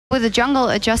With a jungle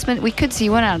adjustment, we could see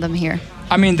one out of them here.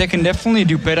 I mean, they can definitely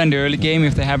do better in the early game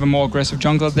if they have a more aggressive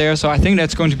jungler there, so I think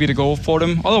that's going to be the goal for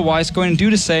them. Otherwise, go and do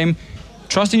the same,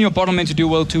 trusting your bottom lane to do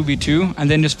well 2v2,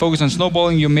 and then just focus on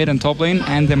snowballing your mid and top lane,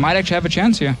 and they might actually have a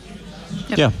chance here.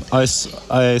 Yep. Yeah, I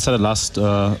said it last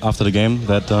after the game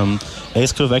that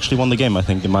Ace could have actually won the game, I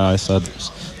think, in my eyes.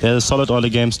 They had a solid early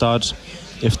game start.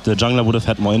 If the jungler would have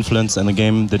had more influence in the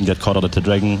game, didn't get caught out at the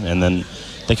dragon, and then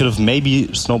they could have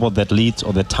maybe snowballed that lead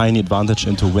or that tiny advantage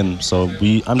into a win. So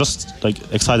I'm just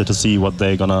excited to see what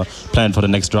they're gonna plan for the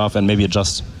next draft and maybe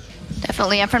adjust.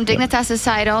 Definitely, and from Dignitas'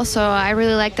 side also, I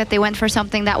really like that they went for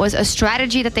something that was a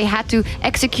strategy that they had to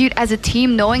execute as a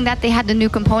team, knowing that they had the new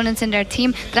components in their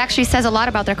team. That actually says a lot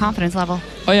about their confidence level.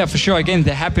 Oh yeah, for sure. Again,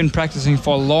 they have been practicing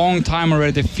for a long time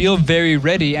already. They feel very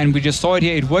ready, and we just saw it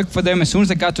here. It worked for them. As soon as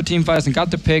they got to teamfights and got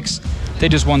the picks, they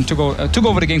just took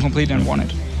over the game completely and won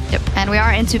it. Yep, and we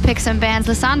are into picks and bans.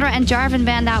 Lissandra and Jarvan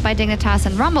banned out by Dignitas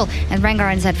and Rumble, and Rengar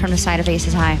and Zed from the side of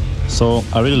Aces High. So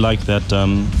I really like that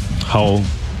how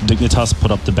Dignitas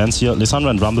put up the bans here. Lissandra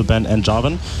and Rumble ban and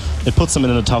Jarvan. It puts them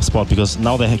in a tough spot because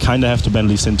now they kind of have to ban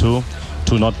Lee Sin too,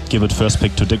 to not give it first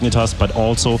pick to Dignitas, but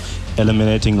also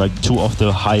eliminating two of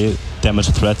the high damage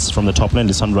threats from the top lane,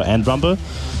 Lissandra and Rumble.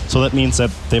 So that means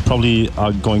that they probably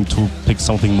are going to pick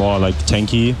something more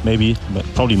tanky, maybe,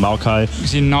 probably Maokai. You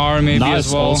see Gnar maybe Gnar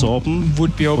as well. Also open.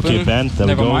 Would be open. Okay, banned. There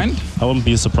Never we go. mind. I wouldn't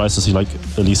be surprised to see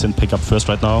Lee Sin pick up first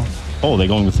right now. Oh, they're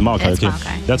going with Maokai. It's okay,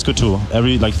 Maokai. That's good too.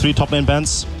 Every 3 top lane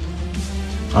bans.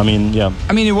 I mean, yeah.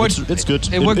 I mean, it worked. It's good.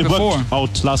 It worked before. Worked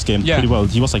out last game pretty well.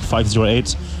 He was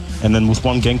 5-0-8, and then with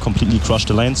one gank completely crushed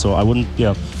the lane. So I wouldn't.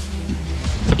 Yeah.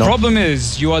 The problem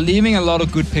is you are leaving a lot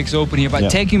of good picks open here by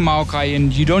taking Maokai,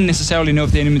 and you don't necessarily know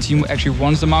if the enemy team actually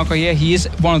wants the Maokai here. He is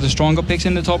one of the stronger picks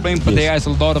in the top lane, but there is a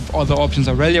lot of other options.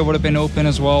 Aurelia would have been open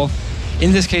as well.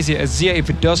 In this case here, Azir, if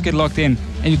it does get locked in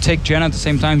and you take Janna at the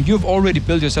same time, you've already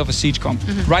built yourself a siege comp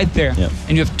right there. Yeah.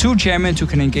 And you have 2 champions who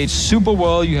can engage super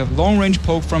well. You have long range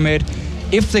poke from it.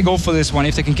 If they go for this one,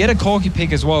 if they can get a Corki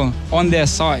pick as well on their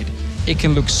side, it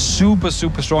can look super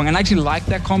strong. And I actually like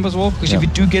that comp as well, because if you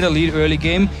do get a lead early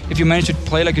game, if you manage to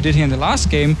play like you did here in the last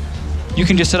game, you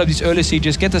can just set up these early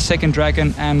sieges, get the second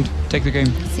dragon, and take the game.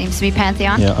 Seems to be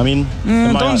Pantheon. Yeah, I mean...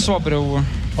 don't swap it over.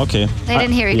 Okay. They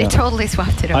didn't hear it. They totally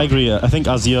swapped it over. I agree. I think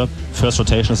Azir first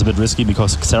rotation is a bit risky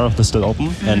because Xerath is still open,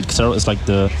 and Xerath is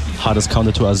the hardest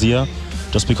counter to Azir,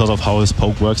 just because of how his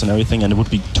poke works and everything, and it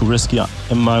would be too risky,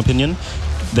 in my opinion.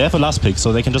 They have a last pick,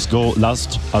 so they can just go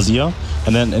last Azir,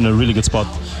 and then in a really good spot.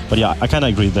 But yeah, I kind of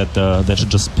agree that they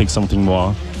should just pick something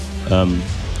more...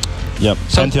 so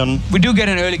Pantheon. We do get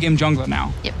an early game jungler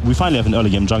now. Yep. We finally have an early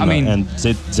game jungler, and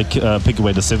they pick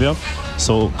away the Sivir.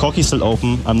 So Corki's still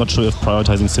open. I'm not sure if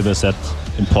prioritizing Sivir is that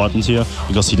important here,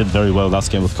 because he did very well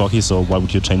last game with Corki, so why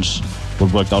would you change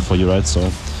what worked out for you, right?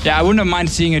 So yeah, I wouldn't have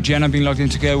minded seeing a Janna being locked in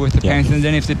together with the Pantheon. And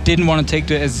then if they didn't want to take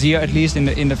the Azir at least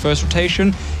in the first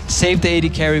rotation, save the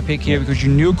AD carry pick here, because you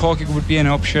knew Corki would be an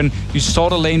option. You saw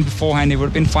the lane beforehand, it would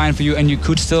have been fine for you, and you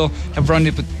could still have run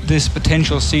this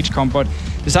potential siege comp. But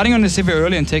deciding on the Sivir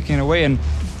early and taking it away, and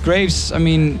Graves, I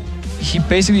mean, he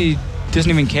basically doesn't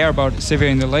even care about Sivir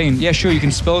in the lane. Yeah, sure, you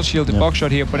can spell shield the box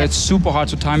shot here, but it's super hard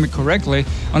to time it correctly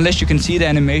unless you can see the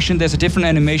animation. There's a different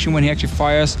animation when he actually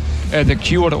fires the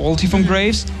Q or the ulti from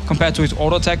Graves compared to his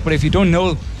auto attack, but if you don't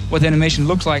know what the animation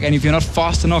looks like, and if you're not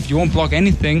fast enough, you won't block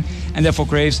anything, and therefore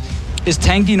Graves is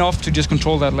tanky enough to just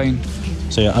control that lane.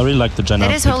 So yeah, I really like the Janna.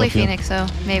 It is Holy Phoenix, so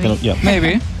maybe.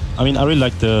 Maybe. I mean, I really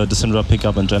like the Syndra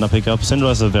pickup and Janna pickup.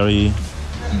 Syndra is a very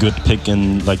good pick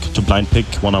in to blind pick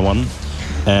 1-on-1,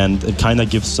 and it kind of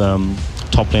gives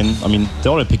top lane. I mean, they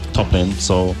already picked top lane,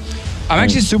 so I'm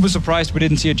actually super surprised we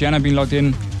didn't see a Janna being locked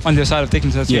in on the side of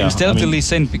Dignitas here instead of the Lee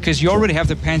Sin, because you already have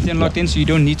the Pantheon locked in, so you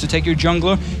don't need to take your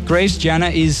jungler. Graves,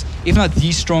 Janna is, if not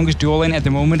the strongest dual lane at the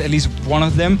moment, at least one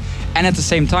of them. And at the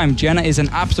same time, Janna is an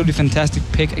absolutely fantastic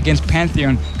pick against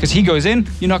Pantheon, because he goes in,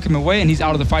 you knock him away, and he's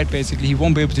out of the fight basically. He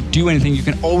won't be able to do anything. You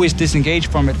can always disengage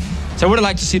from it. So I would have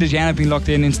liked to see the Janna being locked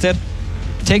in. Instead,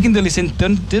 taking the Lee Sin,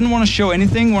 didn't want to show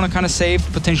anything, want to kind of save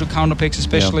potential counter picks,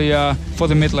 especially for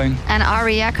the mid lane. And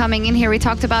Arya coming in here, we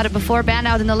talked about it before, banned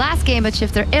out in the last game, but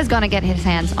Shifter is going to get his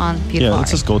hands on beautiful. Yeah,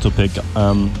 it's his go-to pick,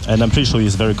 and I'm pretty sure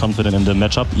he's very confident in the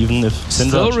matchup, even if Syndra...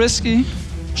 Still risky.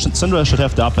 Syndra should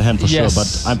have the upper hand for sure,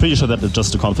 but I'm pretty sure that it's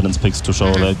just the confidence picks to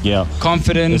show that,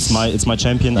 confidence. It's my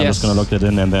champion, I'm just going to lock that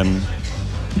in, and then...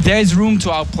 There is room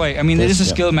to outplay. I mean, it is a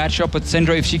skill matchup, but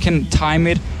Syndra, if she can time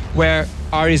it where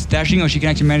Ahri is dashing, or she can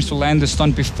actually manage to land the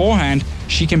stun beforehand,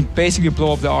 she can basically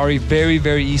blow up the Ahri very,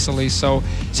 very easily. So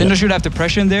Syndra should have the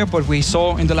pressure in there, but we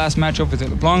saw in the last matchup with the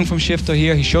LeBlanc from Shifter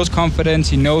here, he shows confidence,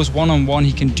 he knows one-on-one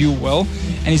he can do well,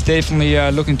 and he's definitely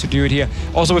looking to do it here.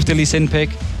 Also with the Lee Sin pick,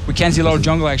 we can see a lot of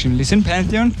jungle action. Lee Sin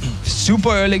Pantheon, super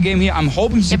early game here. I'm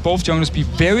hoping to see both junglers be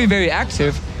very, very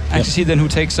active, and to see then who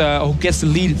gets the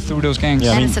lead through those ganks.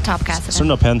 Yeah, and it's a top Kassadin.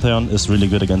 Syndra Pantheon is really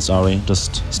good against Ahri,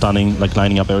 just stunning, like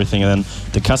lining up everything, and then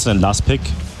the Kassadin last pick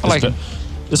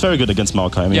is very good against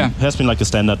Maokai. I mean, it has been like a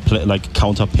standard like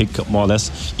counter pick more or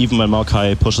less. Even when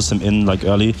Maokai pushes him in like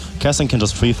early, Kassadin can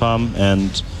just free farm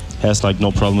and has like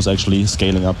no problems actually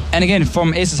scaling up. And again,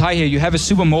 from Aces High here, you have a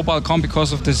super mobile comp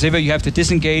because of the Zivir, you have to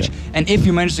disengage, and if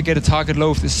you manage to get a target low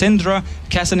with the Syndra,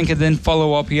 Kassadin can then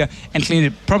follow up here and clean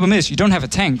it. Problem is, you don't have a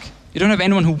tank. You don't have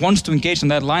anyone who wants to engage on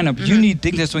that lineup. You need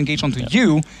Dignitas to engage onto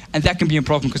you, and that can be a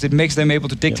problem because it makes them able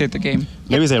to dictate the game.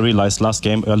 Maybe they realized last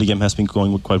game, early game has been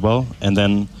going quite well, and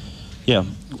then,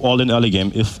 all in early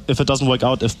game. If it doesn't work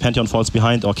out, if Pantheon falls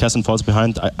behind or Kassadin falls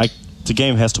behind, the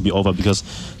game has to be over because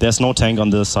there's no tank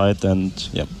on this side, and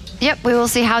Yep, we will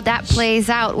see how that plays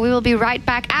out. We will be right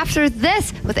back after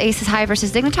this with Aces High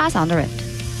versus Dignitas on the Rift.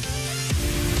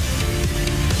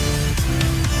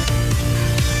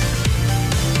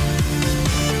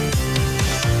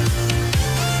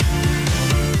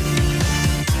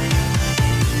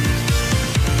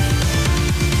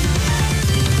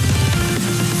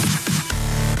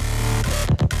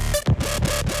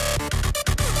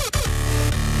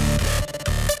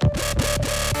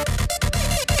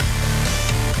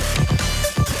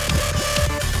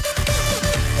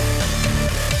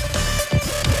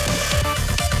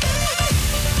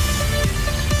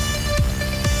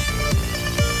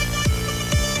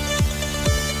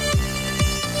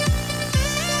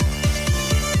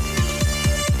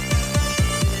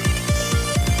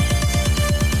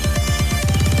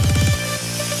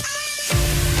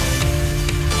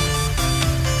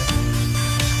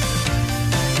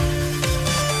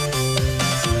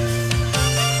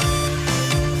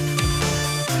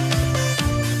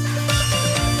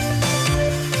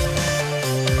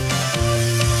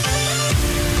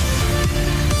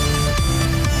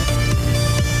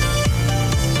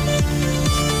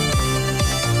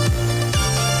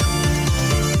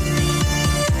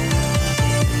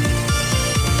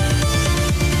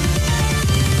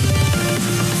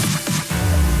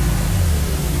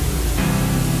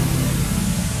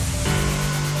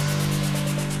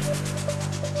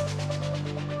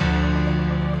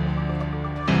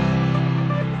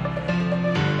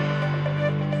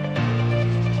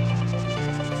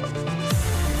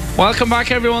 Welcome back,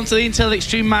 everyone, to the Intel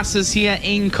Extreme Masters here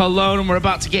in Cologne, and we're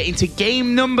about to get into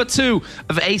game number 2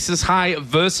 of Aces High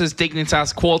versus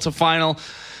Dignitas quarterfinal.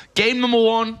 Game number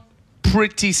 1,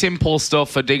 pretty simple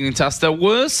stuff for Dignitas. There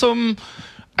were some,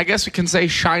 I guess we can say,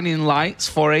 shining lights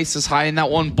for Aces High in that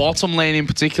one. Bottom lane in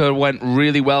particular went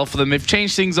really well for them. They've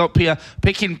changed things up here,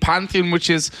 picking Pantheon,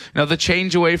 which is the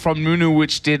change away from Nunu,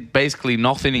 which did basically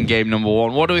nothing in game number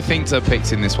 1. What do we think to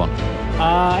picks in this one?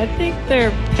 I think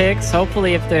their picks,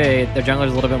 hopefully if their jungler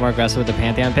is a little bit more aggressive with the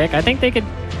Pantheon pick, I think they could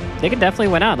definitely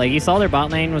win out. Like, you saw their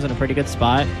bot lane was in a pretty good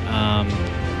spot.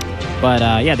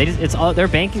 Yeah, they're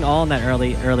banking all in that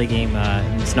early game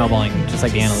snowballing, just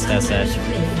like the analyst has said.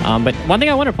 But one thing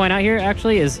I want to point out here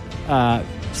actually is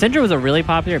Syndra was a really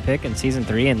popular pick in Season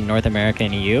 3 in North America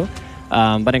and EU.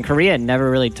 But in Korea, it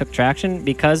never really took traction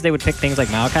because they would pick things like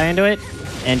Maokai into it.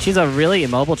 And she's a really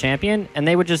immobile champion, and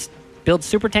they would just build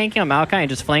super tanky on Maokai and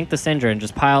just flank the Syndra and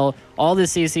just pile all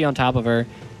this CC on top of her,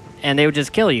 and they would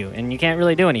just kill you, and you can't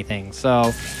really do anything. So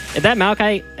if that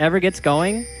Maokai ever gets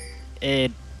going,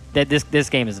 this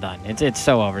game is done. It's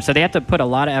so over. So they have to put a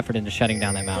lot of effort into shutting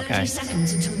down that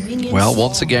Maokai. Well,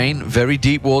 once again, very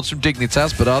deep wards from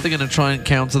Dignitas, but are they going to try and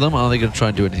counter them? Are they going to try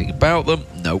and do anything about them?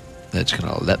 Nope. They're just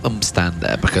going to let them stand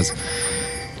there because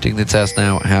Dignitas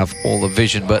now have all the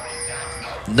vision, but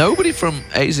nobody from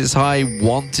Aces High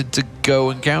wanted to go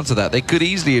and counter that. They could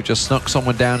easily have just snuck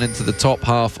someone down into the top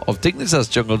half of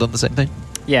Dignitas jungle, done the same thing.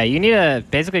 Yeah, you need to,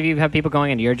 basically if you have people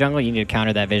going into your jungle, you need to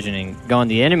counter that vision and go in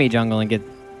the enemy jungle and get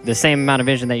the same amount of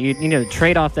vision that you need to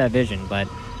trade off that vision. But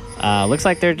looks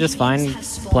like they're just fine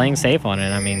playing safe on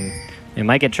it. I mean, it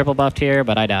might get triple buffed here,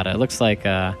 but I doubt it. It looks like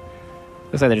they're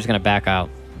just going to back out.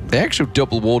 They actually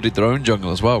double warded their own jungle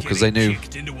as well because they knew,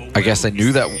 I guess they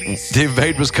knew that the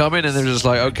invade was coming, and they were just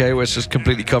like, okay, let's just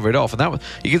completely cover it off. And that was,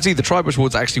 you can see the Tribush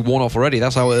ward's actually worn off already.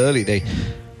 That's how early they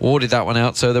warded that one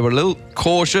out. So they were a little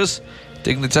cautious.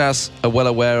 Dignitas are well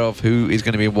aware of who is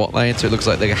going to be in what lane, so it looks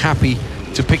like they're happy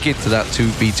to pick into that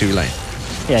 2v2 lane.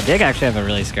 Yeah, Dig actually have a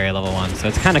really scary level 1, so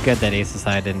it's kind of good that Ace's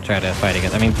High didn't try to fight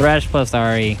against. I mean, Thresh plus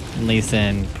Ahri and Lee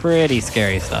Sin, pretty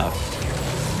scary stuff.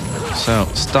 So,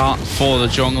 start for the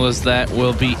junglers there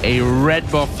will be a red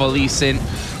buff for Lee Sin.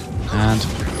 And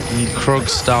Krug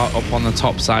start up on the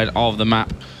top side of the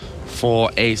map for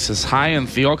Aces High. And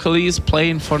Theocles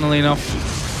playing, funnily enough,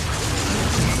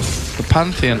 the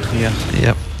Pantheon here.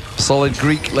 Yep. Solid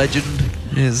Greek legend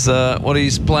is what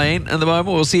he's playing at the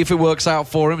moment. We'll see if it works out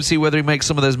for him, see whether he makes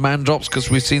some of those man drops, because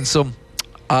we've seen some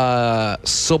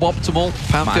suboptimal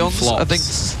Pantheons. I think,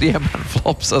 yeah, man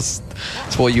flops. That's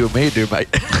what you and me do, mate.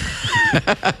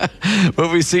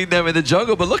 But we've seen them in the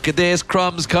jungle. But look at this,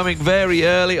 Crumbs coming very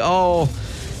early. Oh,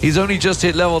 he's only just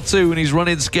hit level 2 and he's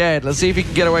running scared. Let's see if he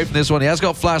can get away from this one. He has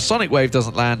got flash. Sonic Wave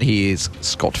doesn't land. He is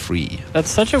scot-free. That's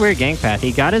such a weird gank path.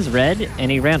 He got his red and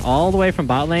he ran all the way from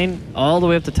bot lane all the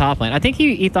way up to top lane. I think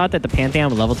he thought that the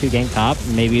Pantheon would level 2 gank top.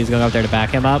 Maybe he was going up there to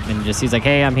back him up and just he's like,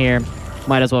 hey, I'm here.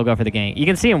 Might as well go for the gank. You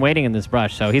can see him waiting in this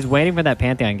brush. So he's waiting for that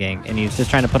Pantheon gank and he's just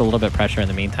trying to put a little bit of pressure in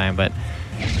the meantime. But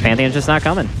Pantheon's just not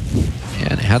coming. Yeah,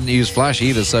 and he hadn't used flash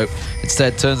either, so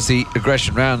instead turns the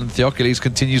aggression round and Theocles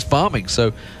continues farming.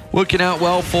 So working out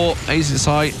well for Aces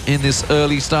High in this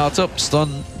early startup.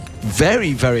 Stun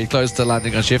very, very close to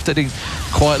landing on Shifter. Didn't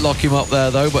quite lock him up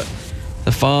there though, but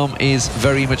the farm is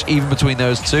very much even between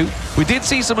those two. We did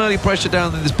see some early pressure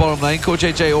down in this bottom lane.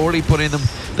 CoreJJ already put in them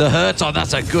the hurt on.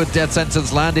 That's a good death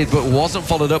sentence landed, but wasn't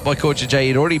followed up by CoreJJ.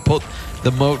 He'd already put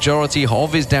the majority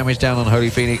of his damage down on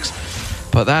Holy Phoenix.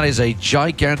 But that is a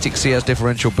gigantic CS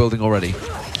differential building already.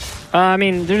 I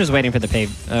mean, they're just waiting for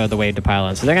the wave to pile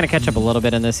in. So they're going to catch up a little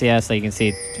bit in the CS. So you can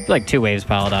see like 2 waves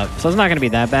piled up. So it's not going to be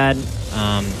that bad.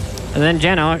 And then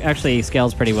Jen actually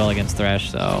scales pretty well against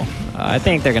Thresh. So I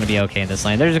think they're going to be okay in this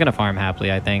lane. They're just going to farm happily,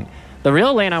 I think. The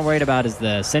real lane I'm worried about is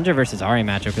the Syndra versus Ahri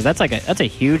matchup. Because that's a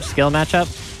huge skill matchup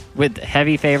with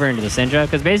heavy favor into the Syndra.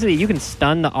 Because basically you can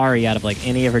stun the Ahri out of like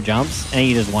any of her jumps. And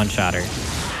you just one-shot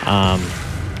her.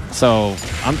 So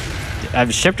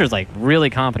Shifter's like really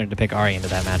confident to pick Ahri into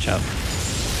that matchup.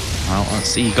 Well, let's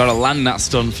see. You got to land that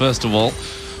stun first of all.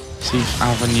 See if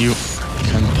Avenue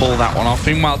can pull that one off.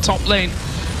 Meanwhile, top lane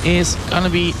is going to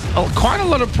be quite a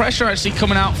lot of pressure actually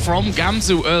coming out from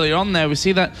Gamzu early on there. We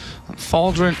see that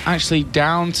Thaldron actually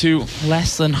down to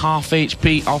less than half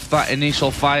HP off that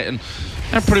initial fight, and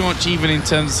they're pretty much even in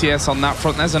terms of CS on that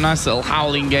front. There's a nice little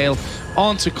Howling Gale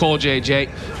onto CoreJJ,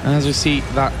 and as we see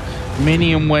that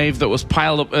minion wave that was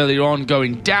piled up earlier on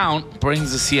going down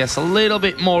brings the CS a little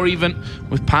bit more even,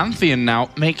 with Pantheon now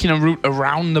making a route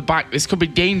around the back. This could be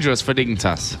dangerous for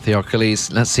Dignitas.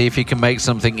 Theocles, let's see if he can make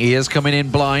something. He is coming in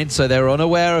blind, so they're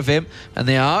unaware of him, and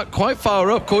they are quite far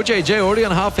up. CoreJJ already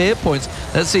on half hit points.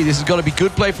 Let's see, this has got to be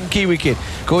good play from Kiwi Kid.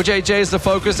 CoreJJ is the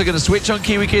focus. They're going to switch on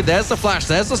Kiwi Kid. There's the flash,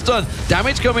 there's the stun.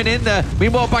 Damage coming in there.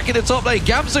 Meanwhile, back in the top lane,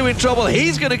 Gamzu in trouble.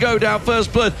 He's going to go down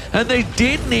first blood, and they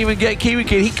didn't even get Kiwi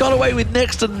Kid. He got away with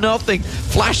next to nothing.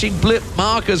 Flashing blip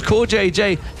markers.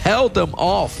 CoreJJ held them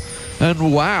off.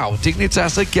 And wow,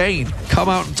 Dignitas again come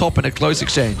out on top in a close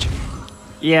exchange.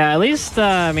 Yeah, at least,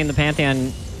 I mean, the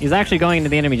Pantheon, he's actually going into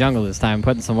the enemy jungle this time,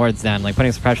 putting some wards down, like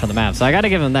putting some pressure on the map. So I got to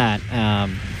give him that.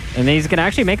 And then he's going to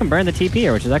actually make him burn the TP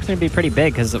here, which is actually going to be pretty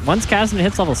big, because once Cassidy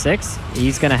hits level 6,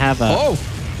 he's going to have a...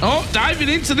 Oh, diving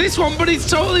into this one, but he's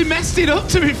totally messed it up,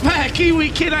 to be fair. Kiwi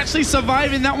Kid actually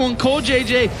surviving that one.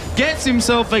 CoreJJ gets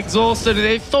himself exhausted.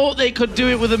 They thought they could do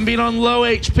it with him being on low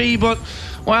HP, but,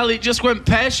 well, it just went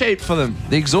pear-shaped for them.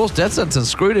 The exhaust death sentence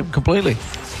screwed him completely.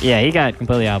 Yeah, he got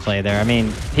completely outplayed there. I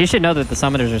mean, he should know that the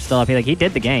summoners are still up. He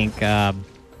did the gank,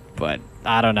 but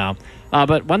I don't know.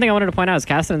 But one thing I wanted to point out is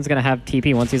Cassidy's going to have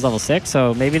TP once he's level 6,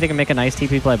 so maybe they can make a nice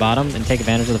TP play bottom and take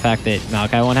advantage of the fact that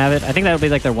Maokai won't have it. I think that'll be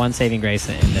like their one saving grace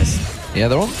in this. Yeah,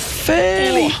 they're on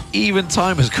fairly even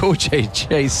time as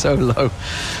CoreJJ so low.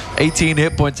 18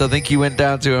 hit points I think he went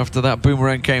down to after that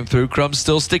boomerang came through. Crumbs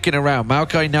still sticking around.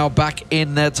 Maokai now back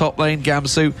in their top lane.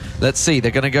 Gamsu, let's see,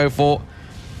 they're going to go for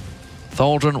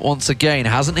Thaldron once again.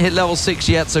 Hasn't hit level 6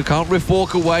 yet, so can't Rift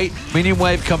walk away. Minion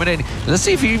wave coming in. Let's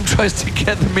see if he even tries to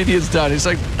get the minions down. He's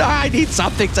like, I need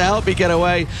something to help me get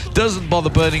away. Doesn't bother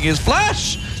burning his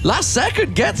flash. Last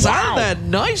second gets out of there.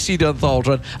 Nicely done,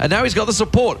 Thaldron. And now he's got the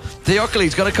support.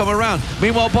 Theocles got to come around.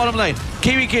 Meanwhile, bottom lane,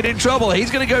 Kiwi Kid in trouble.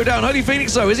 He's going to go down. Holy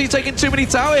Phoenix, though. Is he taking too many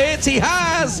tower hits? He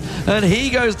has. And he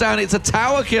goes down. It's a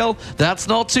tower kill. That's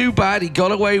not too bad. He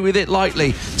got away with it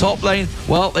lightly. Top lane,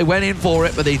 well, they went in for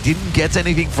it, but they didn't get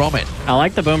anything from it. I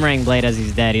like the boomerang blade as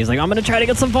he's dead. He's like, I'm going to try to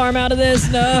get some farm out of this.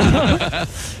 No.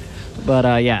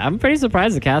 But yeah, I'm pretty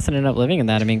surprised the Cassin ended up living in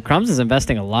that. I mean, Crumbs is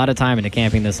investing a lot of time into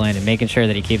camping this lane and making sure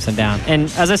that he keeps him down. And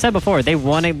as I said before, they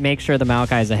want to make sure the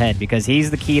Maokai is ahead because he's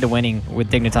the key to winning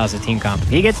with Dignitas' team comp. If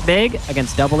he gets big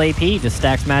against double AP, just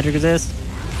stacks magic resist,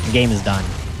 the game is done.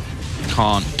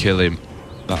 Can't kill him,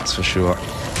 that's for sure.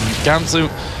 Gamsu,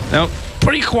 no,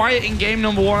 pretty quiet in game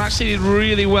number 1. Actually did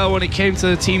really well when it came to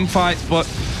the team fights, but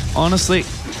honestly,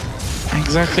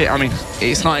 exactly. I mean,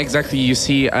 it's not exactly you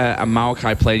see a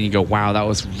Maokai play and you go, wow, that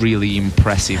was really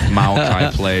impressive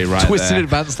Maokai play right Twisted there.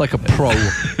 advance like a pro.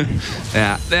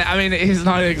 Yeah, I mean, he's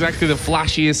not exactly the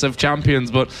flashiest of champions,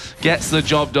 but gets the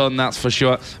job done, that's for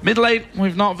sure. Mid lane,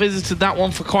 we've not visited that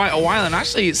one for quite a while, and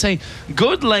actually it's a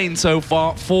good lane so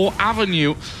far for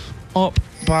Avenue, up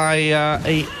by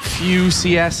a few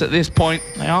CS at this point.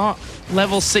 They are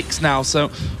level 6 now, so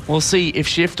we'll see if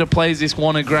Shifter plays this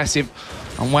one aggressive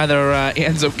and whether he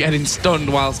ends up getting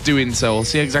stunned whilst doing so. We'll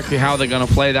see exactly how they're going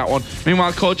to play that one.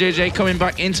 Meanwhile, Core JJ coming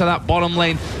back into that bottom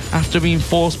lane after being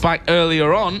forced back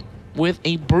earlier on with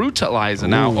a Brutalizer.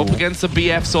 Now up against the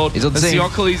BF sword. He's unseen.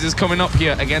 Theocles is coming up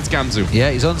here against Gamzu.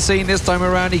 Yeah, he's unseen this time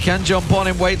around. He can jump on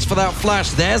him, waits for that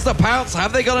flash. There's the pounce.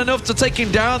 Have they got enough to take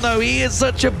him down, though? He is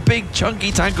such a big,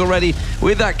 chunky tank already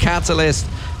with that catalyst.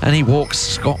 And he walks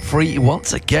scot-free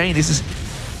once again. He's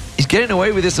getting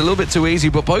away with this a little bit too easy,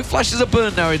 but both flashes are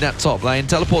burned now in that top lane.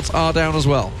 Teleports are down as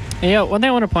well. Yeah, one thing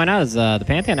I want to point out is the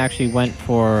Pantheon actually went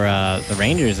for the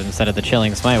Rangers instead of the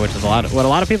Chilling Smite, which is what a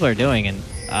lot of people are doing,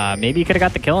 and maybe you could have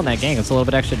got the kill in that gank. It's a little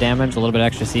bit extra damage, a little bit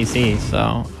extra CC,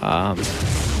 so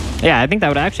yeah, I think that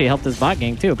would actually help this bot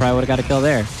gank too. Probably would have got a kill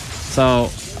there. So,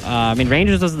 I mean,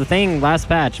 Rangers was the thing last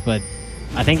patch, but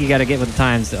I think you got to get with the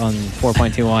times on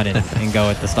 4.21 and go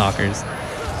with the Stalkers.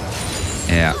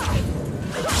 Yeah.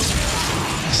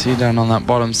 See down on that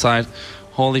bottom side,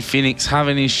 Holy Phoenix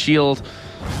having his shield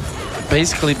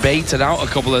basically baited out a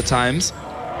couple of times.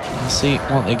 Let's see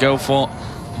what they go for.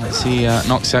 Let's see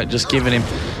Noxiac just giving him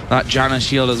that Janna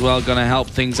shield as well, going to help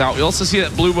things out. We also see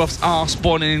that blue buffs are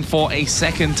spawning in for a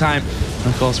second time. And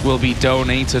of course, will be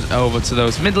donated over to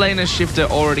those mid laners. Shifter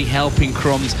already helping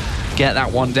Crumbs get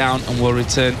that one down, and will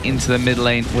return into the mid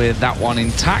lane with that one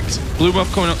intact. Blue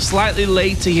buff coming up slightly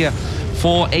later here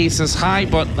for Aces High,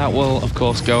 but that will of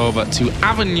course go over to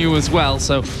Avenue as well,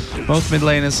 so both mid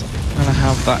laners gonna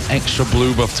have that extra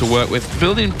blue buff to work with,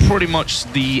 building pretty much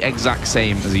the exact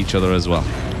same as each other as well.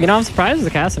 You know, I'm surprised the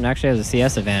Cassin actually has a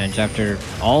CS advantage after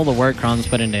all the work Crumbs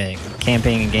put into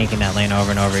camping and ganking that lane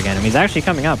over and over again. I mean, he's actually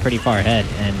coming out pretty far ahead,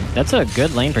 and that's a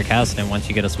good lane for Cassin once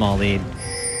you get a small lead.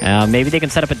 Maybe they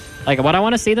can set up a, like, what I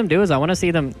want to see them do is I want to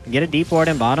see them get a deep ward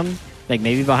in bottom, like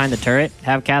maybe behind the turret,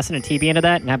 have Cassin and TP into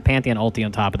that, and have Pantheon ulti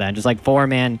on top of that, and just like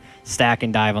 4-man stack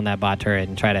and dive on that bot turret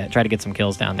and try to get some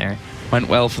kills down there. Went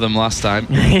well for them last time.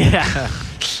 Yeah.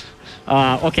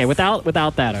 Okay, without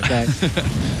that, okay.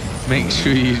 Make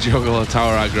sure you juggle a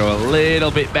tower aggro a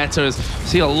little bit better.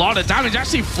 See a lot of damage.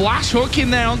 Actually, flash hook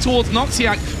in there on towards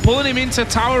Noxiac, pulling him into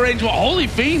tower range. But Holy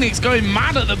Phoenix going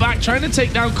mad at the back, trying to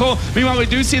take down Core. Meanwhile, we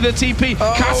do see the TP.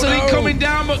 Cassidy coming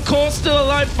down, but Core's still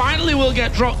alive. Finally will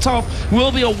get dropped off.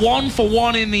 Will be a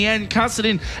 1-for-1 in the end.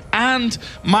 Cassidy and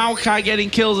Maokai getting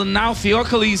kills, and now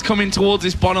Theocles coming towards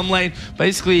this bottom lane.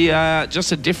 Basically,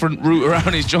 just a different route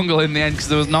around his jungle in the end, because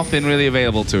there was nothing really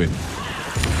available to him.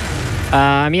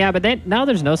 Yeah, but now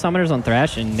there's no summoners on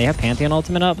Thresh, and they have Pantheon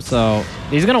ultimate up, so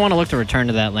he's going to want to look to return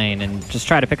to that lane and just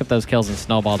try to pick up those kills and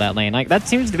snowball that lane. Like, that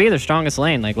seems to be their strongest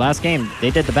lane. Like, last game, they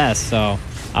did the best, so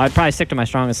I would probably stick to my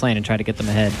strongest lane and try to get them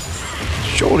ahead.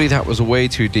 Surely that was way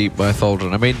too deep by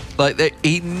Tholdren. I mean, like,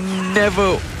 he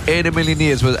never in a million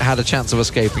years had a chance of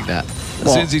escaping that.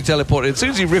 As soon as he teleported, as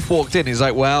soon as he rift walked in, he's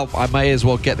like, well, I may as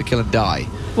well get the kill and die.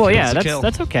 Well, yeah,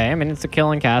 that's okay. I mean, it's a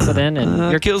kill in Cassidon,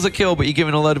 and your kill's a kill, but you're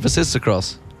giving a load of assists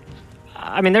across.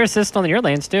 I mean, they're assists on your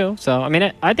lanes too. So, I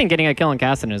mean, I think getting a kill in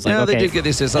Cassidon is like, yeah, okay. they did get the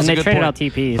assists. That's and a they good traded point. out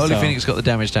TP. Holy so. Phoenix got the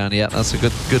damage down. Yeah, that's a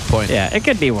good point. Yeah, it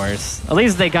could be worse. At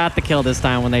least they got the kill this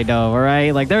time when they dove. All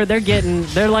right, like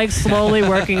they're like slowly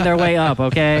working their way up.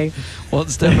 Okay, one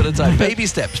step at a time. Baby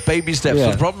steps. Baby steps.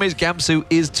 Yeah. The problem is Gamsu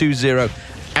is 2-0.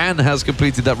 and has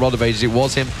completed that Rod of Ages. It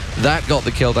was him that got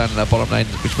the kill down in that bottom lane,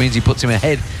 which means he puts him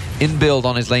ahead in build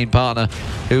on his lane partner,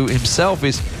 who himself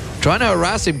is trying to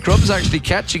harass him. Crumb's actually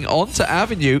catching onto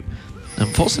Avenue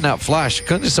and forcing out Flash.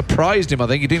 Kind of surprised him, I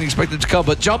think. He didn't expect him to come,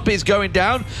 but Jump is going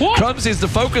down. What? Crumbs is the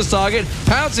focus target.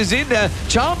 Pounce is in there.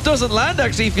 Charm doesn't land,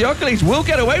 actually. Theocles will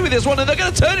get away with this one, and they're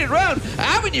going to turn it around.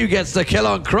 Avenue gets the kill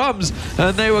on Crumbs,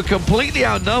 and they were completely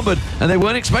outnumbered, and they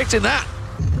weren't expecting that.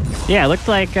 Yeah, it looked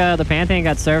like the Pantheon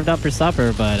got served up for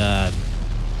supper, but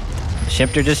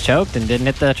Shifter just choked and didn't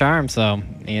hit the charm, so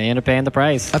he ended up paying the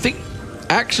price. I think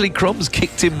actually Crumbs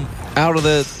kicked him out of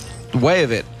the way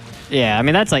of it. Yeah, I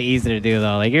mean, that's like easy to do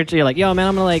though. Like you're like, yo man,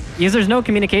 I'm gonna like, because there's no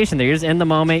communication there. You're just in the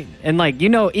moment, and like, you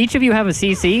know, each of you have a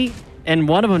CC, and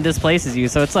one of them displaces you,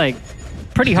 so it's like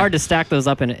pretty hard to stack those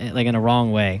up in like in a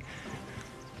wrong way.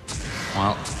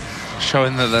 Well,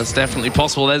 showing that that's definitely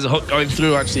possible. There's a hook going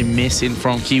through, actually missing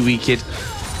from Kiwi Kid.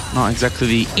 Not exactly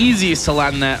the easiest to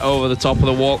land there over the top of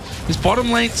the wall. His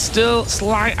bottom lane still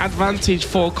slight advantage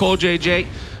for CoreJJ.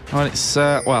 Well, it's,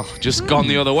 well, just gone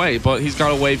the other way, but he's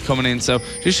got a wave coming in. So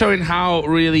just showing how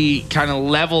really kind of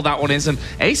level that one is. And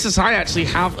Aces High actually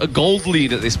have a gold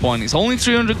lead at this point. It's only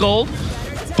 300 gold,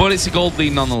 but it's a gold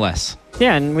lead nonetheless.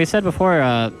 Yeah, and we said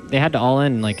before they had to all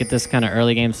in, like get this kind of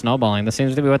early game snowballing. This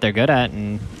seems to be what they're good at,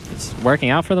 and it's working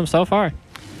out for them so far.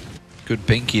 Good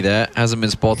binky there. Hasn't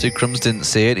been spotted. Crumbs didn't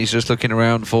see it. He's just looking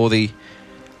around for the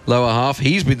lower half.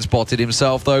 He's been spotted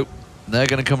himself, though. They're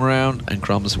going to come around, and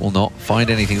Crumbs will not find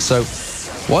anything. So,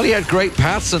 while he had great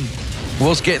paths and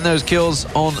was getting those kills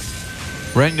on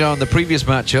Rengar in the previous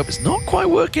matchup, it's not quite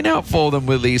working out for them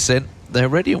with Lee Sin. They're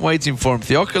ready and waiting for him.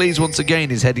 Theocles, once again,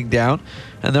 is heading down,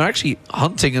 and they're actually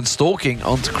hunting and stalking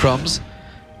onto Crumbs,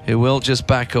 who will just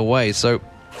back away. So,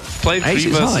 played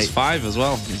 3 versus 5 as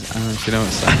well. If you know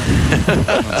what I'm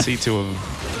saying. I see 2 of them.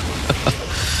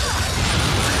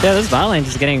 Yeah, this bot lane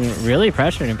just getting really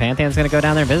pressured, and Pantheon's going to go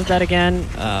down there and visit that again.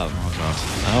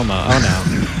 Oh no.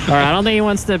 All right, I don't think he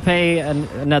wants to pay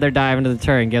another dive into the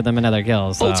turret and give them another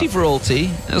kill. So. Ulti for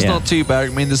ulti. That's not too bad.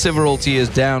 I mean, the Sivir ulti is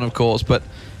down, of course, but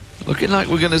looking like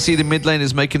we're going to see the mid lane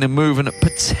is making a move and a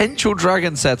potential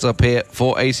dragon setup here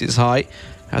for Aces High.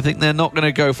 I think they're not going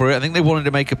to go for it. I think they wanted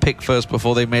to make a pick first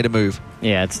before they made a move.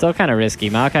 Yeah, it's still kind of risky.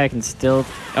 Maokai can still...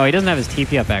 Oh, he doesn't have his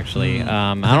TP up, actually.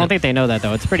 I don't think they know that,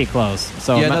 though. It's pretty close.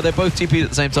 So yeah, no, they're both TP'd at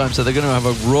the same time, so they're going to have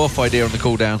a rough idea on the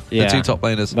cooldown. Yeah. The 2 top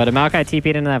laners. But if Maokai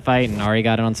TP'd into that fight and already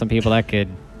got it on some people, that could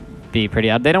be pretty...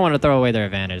 They don't want to throw away their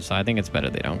advantage, so I think it's better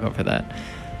they don't go for that.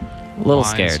 A little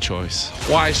scared.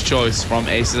 Wise choice from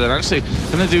Aces. And actually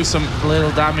going to do some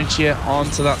little damage here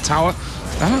onto that tower.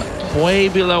 Way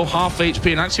below half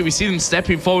HP, and actually we see them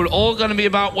stepping forward. All going to be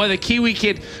about whether Kiwi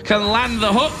Kid can land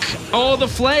the hook or the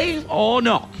flame or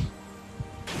not.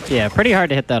 Yeah, pretty hard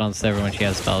to hit that on Sivir when she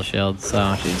has spell shield,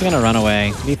 so she's going to run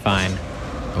away. Be fine.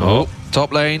 Oh,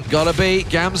 top lane, gotta be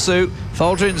Gamsu.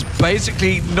 Thaldrin's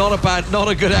basically not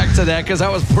a good actor there, because that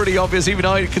was pretty obvious. Even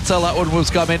I could tell that one was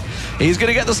coming. He's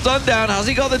gonna get the stun down. Has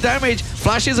he got the damage?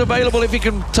 Flash is available if he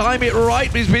can time it right,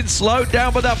 but he's been slowed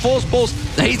down by that force pulse.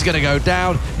 He's gonna go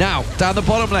down. Now, down the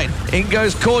bottom lane, in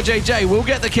goes CoreJJ. Will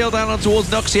get the kill down on towards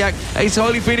Noxiac. Ace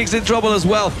Holy Phoenix in trouble as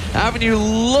well. Avenue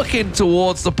looking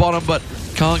towards the bottom, but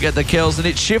can't get the kills, and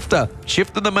it's Shifter.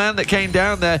 Shifter, the man that came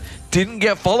down there, didn't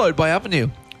get followed by Avenue.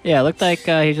 Yeah, it looked like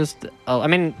he's just... I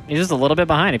mean, he's just a little bit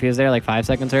behind. If he was there like 5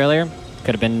 seconds earlier,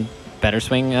 could have been better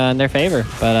swing in their favor.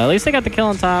 But at least they got the kill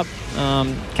on top.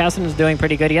 Casson is doing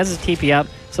pretty good. He has his TP up,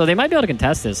 so they might be able to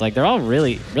contest this. Like, they're all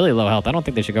really, really low health. I don't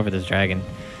think they should go for this dragon.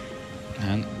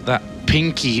 And that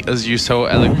pinky, as you so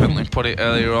eloquently put it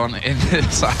earlier on, in the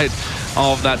side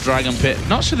of that dragon pit.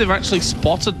 Not sure they've actually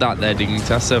spotted that there,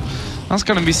 Dignitas, so that's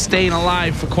going to be staying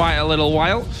alive for quite a little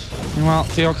while. Meanwhile,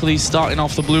 Theocles starting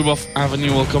off the blue buff.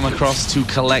 Avenue will come across to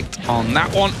collect on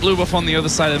that one. Blue buff on the other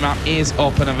side of the map is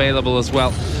up and available as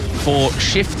well for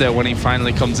Shifter when he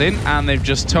finally comes in, and they've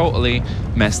just totally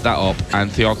messed that up,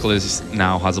 and Theocles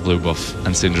now has a blue buff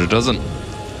and Syndra doesn't.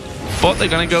 But they're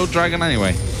going to go dragon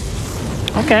anyway.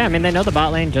 Okay, I mean, they know the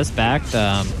bot lane just backed.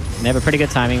 They have a pretty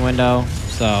good timing window,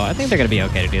 so I think they're going to be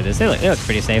okay to do this. They look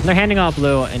pretty safe. And they're handing off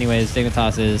blue anyways,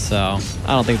 Dignitas is, so I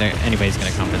don't think anybody's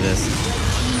going to come for this.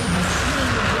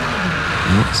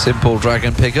 Simple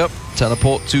dragon pickup,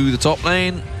 teleport to the top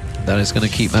lane. That is going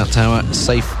to keep that tower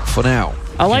safe for now.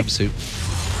 I like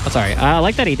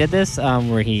that he did this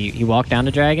where he walked down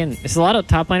the dragon. There's a lot of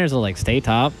top laners will like stay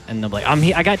top and they'll be like,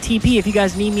 I got TP if you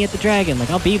guys need me at the dragon. Like,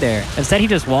 I'll be there. Instead, he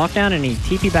just walked down and he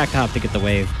TP back top to get the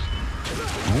wave.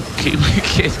 Kiwi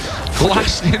Kid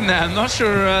flashed in there. I'm not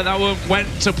sure that one went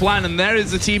to plan, and there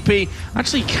is the TP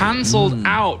actually cancelled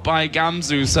out by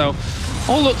Gamzu. So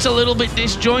all looked a little bit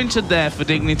disjointed there for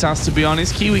Dignitas, to be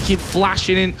honest. Kiwi Kid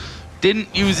flashing in,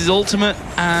 didn't use his ultimate,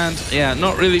 and yeah,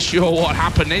 not really sure what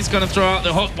happened. He's going to throw out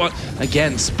the hook, but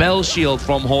again, spell shield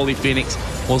from Holy Phoenix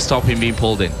will stop him being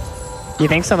pulled in. Do you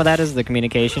think some of that is the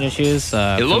communication issues?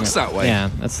 It looks that way. Yeah,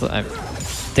 that's.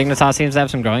 Dignitas seems to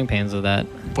have some growing pains with that.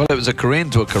 Well, it was a Korean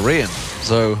to a Korean,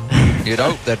 so you'd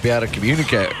hope they'd be able to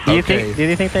communicate. Do you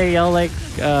think they yell like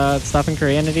stuff in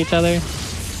Korean at each other?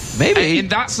 Maybe. In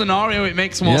that scenario, it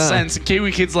makes more sense.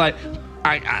 Kiwi Kid's like,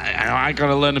 I got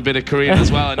to learn a bit of Korean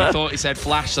as well, and he thought he said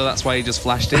flash, so that's why he just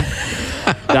flashed in.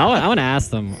 I want to ask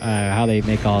them how they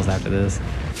make calls after this.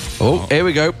 Oh, here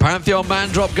we go. Pantheon man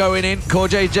drop going in.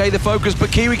 CoreJJ the focus,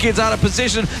 but Kiwi Kid's out of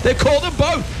position. They've caught them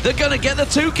both. They're going to get the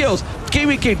 2 kills.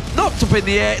 Kiwi Kid knocked up in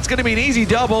the air. It's going to be an easy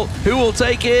double. Who will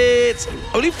take it?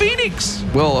 Only Phoenix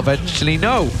will eventually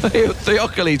know.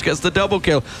 Theocles gets the double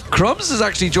kill. Crumbs has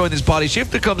actually joined this party.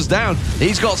 Shifter comes down.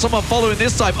 He's got someone following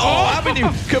this time. Oh, Avenue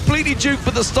completely juked,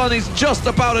 but the stun is just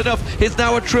about enough. It's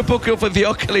now a triple kill for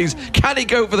Theocles. Can he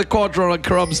go for the quadra on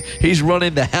Crumbs? He's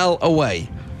running the hell away.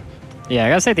 Yeah, I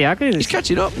gotta say, Theocles he's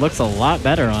catching up. Looks a lot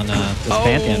better on this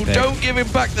Pantheon pick. Don't give him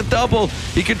back the double.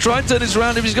 He can try and turn this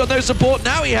around if he's got no support.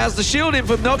 Now he has the shield in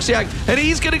from Noxiac, and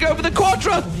he's going to go for the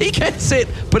quadra. He gets it,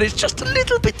 but it's just a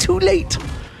little bit too late.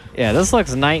 Yeah, this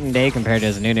looks night and day compared to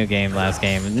his Nunu game last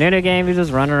game. In Nunu game, he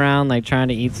just running around like trying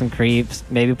to eat some creeps,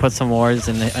 maybe put some wards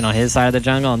on his side of the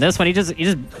jungle. And this one, he just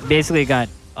basically got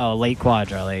a late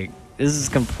quadra. Like, this is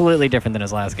completely different than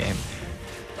his last game.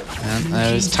 And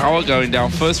there's tower going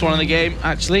down. First one of the game,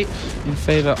 actually, in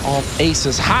favor of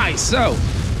Aces High. So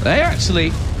they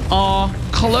actually are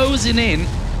closing in,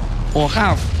 or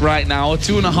have right now, a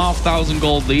 2,500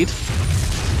 gold lead,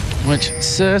 which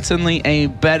certainly a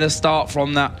better start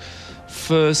from that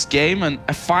first game. And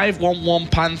a 5-1-1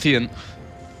 Pantheon,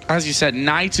 as you said,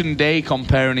 night and day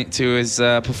comparing it to his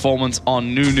performance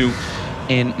on Nunu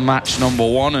in match number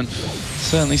 1. And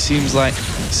certainly seems like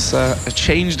it's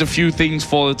changed a few things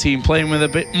for the team, playing with a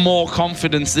bit more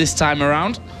confidence this time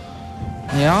around.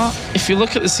 They are, if you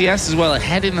look at the CS as well,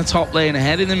 ahead in the top lane,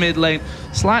 ahead in the mid lane,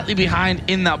 slightly behind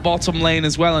in that bottom lane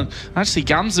as well. And actually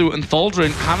Gamzu and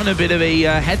Thaldrin having a bit of a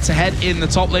head-to-head in the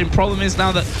top lane. Problem is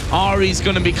now that Ari's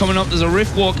going to be coming up, there's a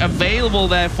Rift Walk available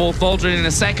there for Thaldrin in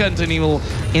a second, and he will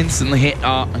instantly hit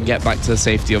R and get back to the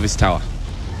safety of his tower.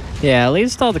 Yeah, at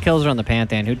least all the kills are on the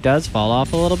Pantheon, who does fall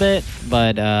off a little bit,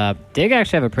 but Dig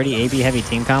actually have a pretty AB-heavy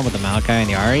team comp with the Maokai and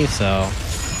the Ahri, so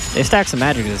they stack some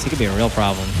magic to this. He could be a real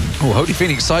problem. Oh, Holy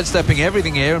Phoenix sidestepping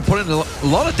everything here and putting a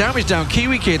lot of damage down.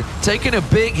 Kiwi Kid taking a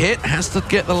big hit, has to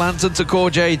get the lantern to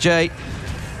CoreJJ.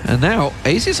 And now,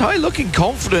 Aces High looking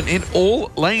confident in all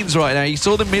lanes right now. You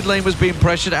saw the mid lane was being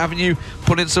pressured. Avenue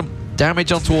putting some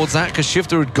damage on towards that because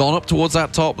Shifter had gone up towards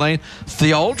that top lane.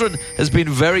 Thealdrin has been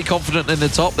very confident in the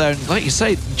top there. And like you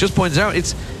say, just points out,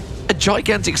 it's a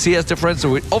gigantic CS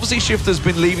differential. Obviously, Shifter's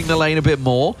been leaving the lane a bit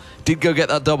more. Did go get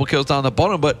that double kills down the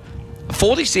bottom, but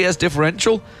 40 CS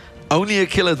differential, only a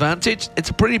kill advantage. It's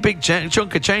a pretty big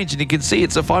chunk of change, and you can see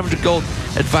it's a 500 gold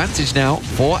advantage now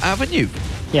for Avenue.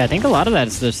 Yeah, I think a lot of that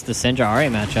is just the Syndra Ahri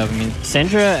matchup. I mean,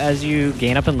 Syndra, as you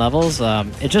gain up in levels,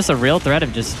 it's just a real threat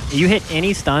of just, you hit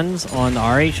any stuns on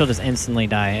Ahri, she'll just instantly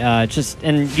die.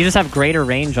 And you just have greater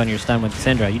range on your stun with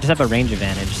Syndra. You just have a range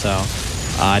advantage, so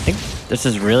I think this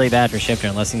is really bad for Shifter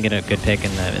unless you can get a good pick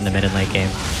in the mid and late game.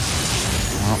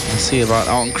 Well, we'll see about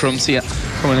that on Crumbs here,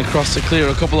 coming across to clear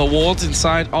a couple of wards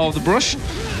inside of the brush.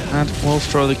 And we'll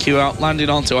throw the Q out, landing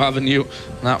onto Avenue.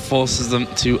 And that forces them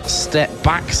to step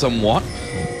back somewhat.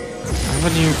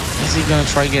 Avenue, is he going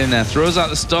to try and get in there? Throws out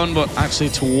the stun, but actually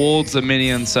towards the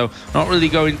minion, so not really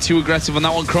going too aggressive on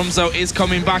that one. Crumbs, though, is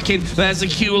coming back in. There's a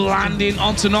Q landing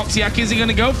onto Noxiac. Is he going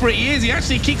to go for it? He is. He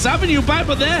actually kicks Avenue back,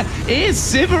 but there is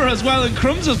Sivir as well, and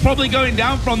Crumbs is probably going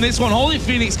down from this one. Holy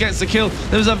Phoenix gets the kill.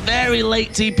 There was a very late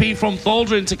TP from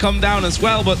Thaldrin to come down as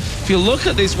well, but if you look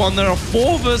at this one, there are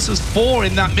 4 versus 4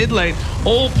 in that mid lane,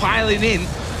 all piling in.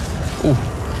 Ooh.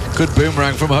 Good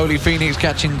boomerang from Holy Phoenix,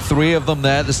 catching 3 of them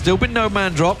there. There's still been no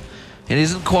man drop. It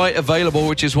isn't quite available,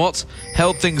 which is what's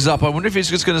held things up. I wonder if he's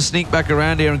just going to sneak back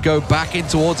around here and go back in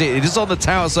towards it. It is on the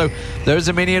tower, so there's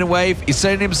a minion wave. He's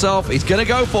setting himself. He's going to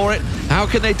go for it. How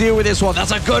can they deal with this one?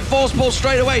 That's a good force ball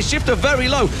straight away. Shifter very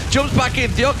low. Jumps back in.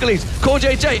 Theocles,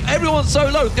 CoreJJ. Everyone's so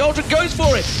low. Thealdrin goes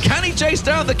for it. Can he chase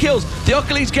down the kills?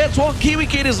 Theocles gets one. Kiwi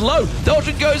Kid is low.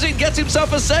 Thealdrin goes in, gets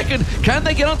himself a second. Can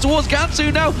they get on towards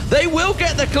Gansu now? They will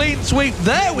get the clean sweep.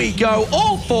 There we go.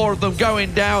 All 4 of them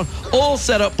going down. All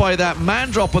set up by that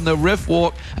man drop on the Rift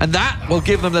Walk, and that will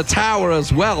give them the tower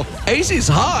as well. Aces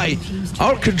High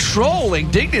are controlling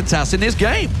Dignitas in this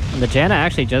game. And the Janna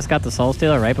actually just got the Soul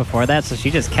Stealer right before that, so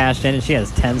she just cashed in and she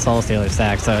has 10 Soul Stealer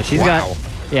stacks. So she's got,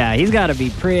 yeah, he's got to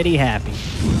be pretty happy.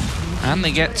 And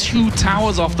they get 2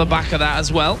 towers off the back of that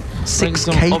as well.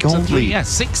 6K gold lead. Yeah,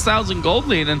 6,000 gold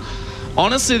lead. And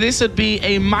honestly, this would be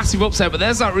a massive upset, but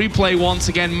there's that replay once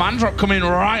again. Mandrop coming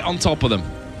right on top of them.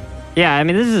 Yeah, I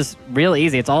mean, this is real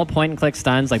easy. It's all point-and-click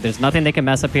stuns. Like, there's nothing they can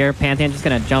mess up here. Pantheon just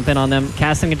going to jump in on them.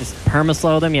 Casting can just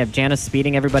perma-slow them. You have Janna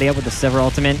speeding everybody up with the Sivir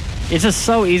ultimate. It's just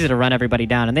so easy to run everybody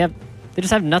down, and they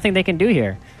just have nothing they can do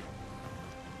here.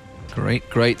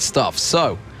 Great stuff.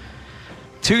 So,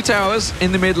 2 towers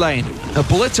in the mid lane,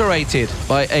 obliterated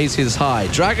by Aces High.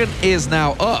 Dragon is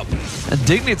now up, and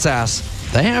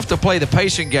Dignitas, they have to play the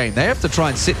patient game. They have to try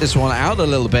and sit this one out a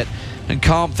little bit and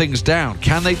calm things down.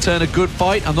 Can they turn a good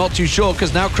fight? I'm not too sure,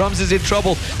 because now Crumbs is in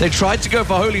trouble. They tried to go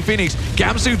for Holy Phoenix.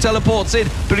 Gamsu teleports in,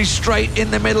 but he's straight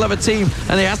in the middle of a team,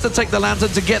 and he has to take the Lantern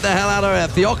to get the hell out of there.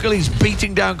 Theocles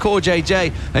beating down Core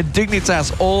JJ, and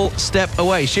Dignitas all step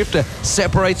away. Shifter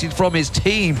separated from his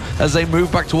team as they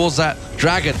move back towards that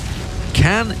Dragon.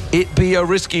 Can it be a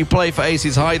risky play for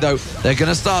Aces High, though? They're going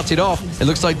to start it off. It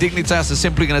looks like Dignitas is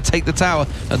simply going to take the tower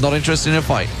and not interested in a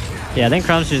fight. Yeah, I think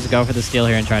Crumbs should just go for the steal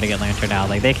here and try to get Lantern out.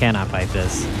 Like, they cannot fight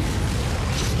this.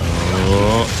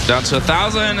 Oh, down to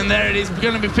 1,000, and there it is,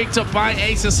 going to be picked up by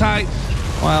Aces High.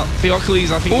 Well,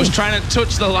 Theocles, I think, was trying to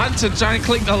touch the Lantern, trying to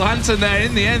click the Lantern there.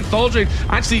 In the end, Thaldrin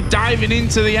actually diving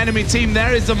into the enemy team.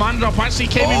 There is the man drop, actually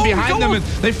came in behind them, and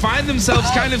they find themselves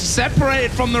kind of separated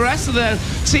from the rest of their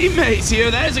teammates here.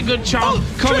 There's a good charm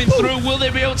coming through. Will they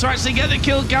be able to actually get the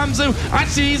kill? Gamsu,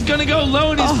 actually, he's going to go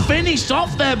low, and he's finished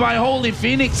off there by Holy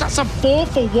Phoenix. That's a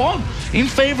 4-for-1 in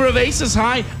favor of Aces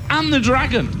High and the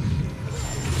Dragon.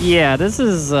 Yeah, this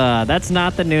is, that's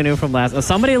not the Nunu from last.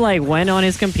 Somebody, like, went on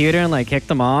his computer and, like,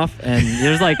 kicked him off, and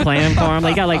you're just, like, playing for him.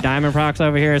 Like, you got, like, Diamond Procs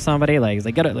over here or somebody. Like, he's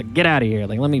like, get out of here.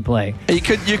 Like, let me play. You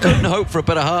couldn't hope for a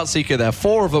better Heartseeker there.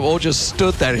 4 of them all just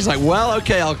stood there. He's like, well,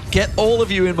 okay, I'll get all of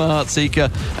you in my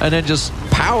Heartseeker, and then just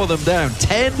power them down.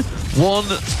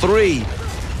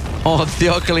 10-1-3 on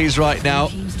Theocles right now.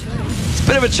 It's a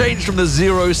bit of a change from the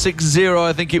 0-6-0,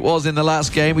 I think it was, in the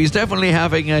last game. He's definitely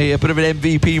having a bit of an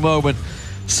MVP moment.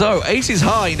 So, Aces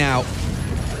High now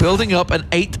building up an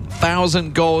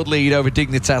 8,000 gold lead over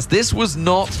Dignitas. This was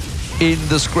not in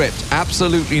the script.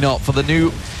 Absolutely not. For the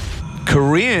new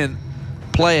Korean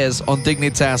players on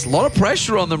Dignitas, a lot of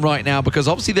pressure on them right now, because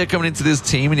obviously they're coming into this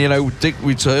team, and, you know,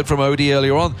 we heard from Odie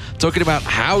earlier on talking about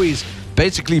how he's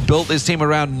basically built this team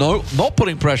around not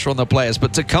putting pressure on the players,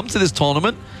 but to come to this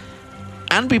tournament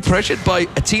and be pressured by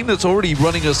a team that's already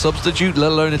running a substitute,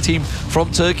 let alone a team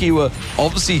from Turkey who are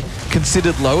obviously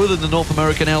considered lower than the North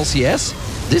American LCS.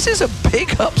 This is a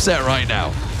big upset right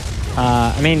now.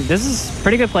 I mean, this is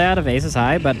pretty good play out of Aces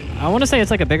High, but I want to say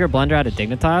it's like a bigger blunder out of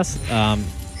Dignitas.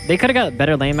 They could have got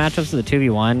better lane matchups to the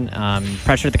 2v1,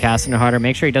 pressure the Castaner harder,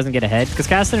 make sure he doesn't get ahead, because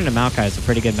Castaner and Maokai is a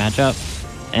pretty good matchup.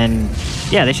 And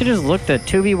yeah, they should just look to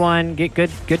 2v1, get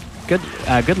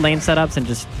good lane setups, and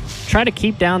just try to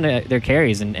keep down their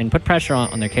carries and put pressure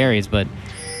on their carries. But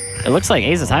it looks like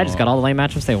Aces High just got all the lane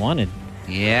matchups they wanted.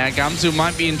 Yeah, Gamsu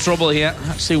might be in trouble here.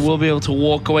 Actually, will be able to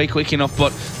walk away quick enough,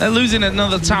 but they're losing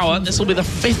another tower. This will be the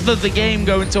 5th of the game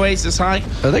going to Aces High.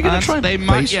 Are they going to try and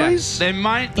base raise? They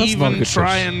might even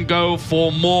try and go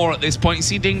for more at this point. You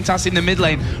see Dignitas in the mid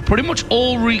lane, pretty much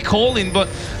all recalling, but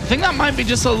I think that might be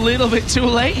just a little bit too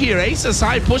late here. Aces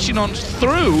High pushing on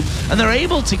through, and they're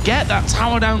able to get that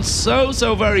tower down so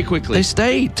very quickly. They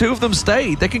stayed. 2 of them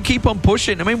stayed. They can keep on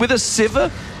pushing. I mean, with a Sivir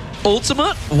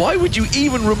ultimate, why would you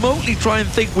even remotely try and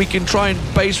think we can try and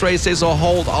base race this or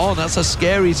hold on? That's a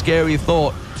scary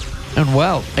thought. And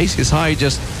well, Aces High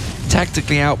just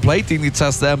tactically outplayed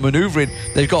Dignitas there, maneuvering.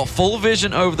 They've got full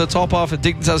vision over the top half of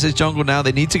Dignitas' jungle now.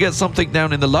 They need to get something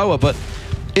down in the lower, but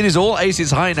it is all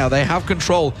Aces High now. They have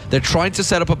control. They're trying to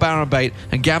set up a Baron bait,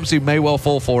 and Gamsu may well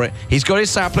fall for it. He's got his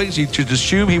saplings. You should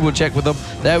assume he will check with them.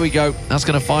 There we go. That's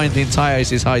going to find the entire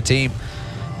Aces High team,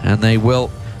 and they will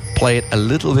play it a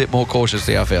little bit more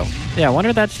cautiously, I feel. Yeah, I wonder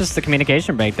if that's just the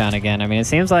communication breakdown again. I mean, it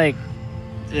seems like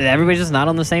everybody's just not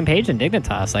on the same page in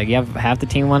Dignitas. Like, you have half the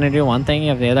team wanting to do one thing, you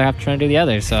have the other half trying to do the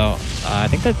other. So I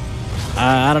think that,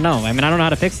 I don't know. I mean, I don't know how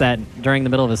to fix that during the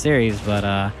middle of a series,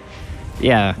 but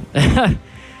yeah, I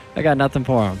got nothing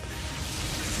for them.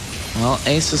 Well,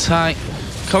 Aces High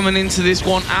coming into this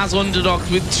one as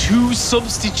underdogs with 2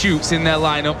 substitutes in their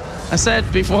lineup. I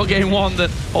said before game 1 that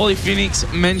Holy Phoenix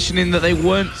mentioning that they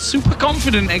weren't super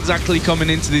confident exactly coming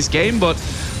into this game, but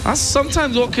that's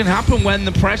sometimes what can happen when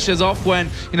the pressure's off, when,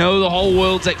 you know, the whole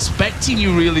world's expecting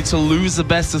you really to lose the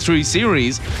best of 3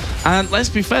 series. And let's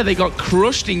be fair, they got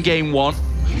crushed in game 1.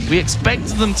 We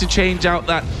expected them to change out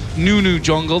that Nunu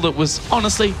jungle that was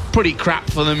honestly pretty crap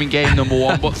for them in game number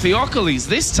 1. But Theocles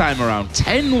this time around,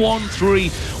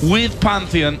 10-1-3 with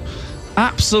Pantheon.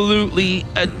 Absolutely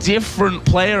a different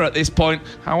player at this point.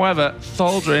 However,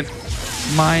 Thaldrin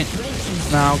might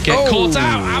now get caught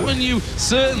out. Avenue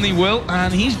certainly will,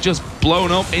 and he's just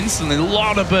blown up instantly. A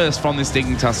lot of burst from this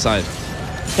Dignitas side.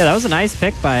 Yeah, that was a nice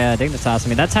pick by Dignitas. I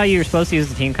mean, that's how you're supposed to use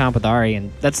the team comp with Ahri,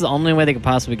 and that's the only way they could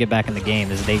possibly get back in the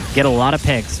game, is they get a lot of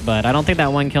picks, but I don't think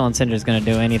that 1 kill on Syndra is going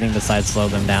to do anything besides slow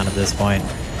them down at this point.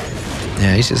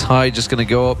 Yeah, Aces High just going to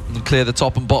go up and clear the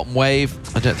top and bottom wave.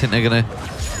 I don't think they're going to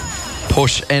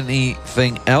push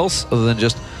anything else other than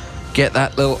just get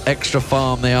that little extra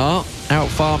farm. They are out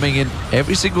farming in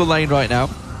every single lane right now,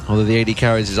 although the AD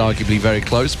carries is arguably very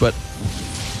close, but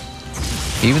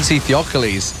you even see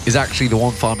Theocles is actually the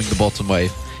one farming the bottom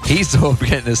wave. He's the one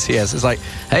getting the CS. It's like,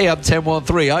 hey, I'm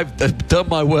 10-1-3. I've done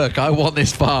my work. I want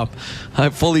this farm. I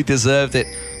fully deserved it.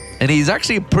 And he's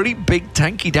actually a pretty big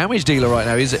tanky damage dealer right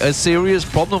now. He's a serious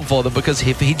problem for them because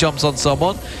if he jumps on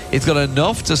someone, it's got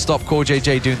enough to stop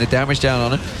CoreJJ doing the damage down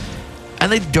on him.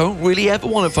 And they don't really ever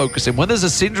want to focus him. When there's a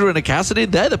Syndra and a Kassadin,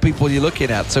 they're the people you're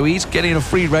looking at. So he's getting a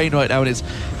free reign right now and it's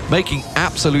making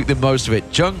absolute the most of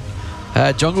it.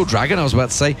 Jungle Dragon, I was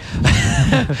about to say.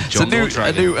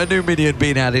 a new minion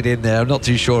being added in there. I'm not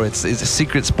too sure. It's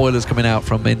secret spoilers coming out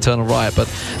from Internal Riot.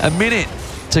 But a minute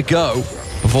to go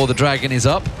before the Dragon is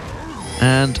up.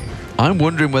 And I'm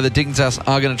wondering whether Dignitas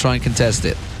are going to try and contest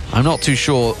it. I'm not too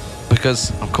sure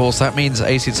because, of course, that means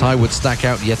Aces High would stack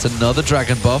out yet another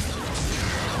Dragon buff.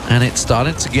 And it's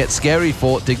starting to get scary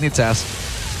for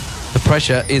Dignitas. The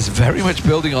pressure is very much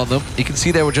building on them. You can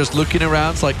see they were just looking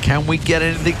around. It's like, can we get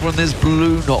anything from this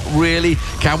blue? Not really.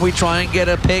 Can we try and get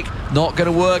a pick? Not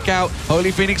going to work out. Holy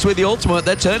Phoenix with the ultimate.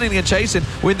 They're turning and chasing.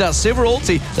 With that Sivir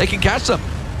ulti, they can catch them.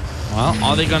 Well,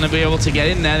 are they going to be able to get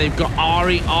in there? They've got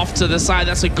Ari off to the side.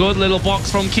 That's a good little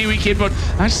box from Kiwi Kid, but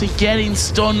actually getting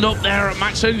stunned up there at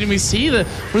max range. And we see the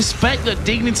respect that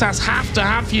Dignitas have to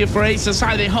have here for Aces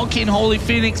High. They hook in Holy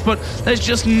Phoenix, but there's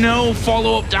just no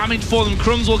follow-up damage for them.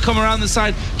 Crumbs will come around the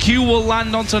side. Q will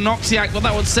land onto Noxiac, but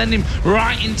that would send him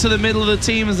right into the middle of the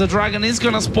team as the Dragon is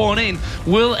going to spawn in.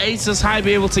 Will Aces High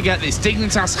be able to get this?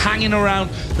 Dignitas hanging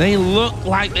around. They look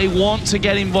like they want to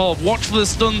get involved. Watch for the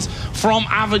stuns from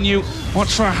Avenue.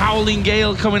 Watch for a Howling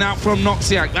Gale coming out from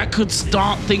Noxiac. That could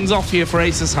start things off here for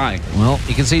Aces High. Well,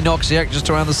 you can see Noxiac just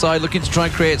around the side looking to try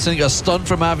and create something. A stun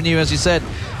from Avenue, as you said,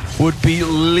 would be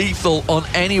lethal on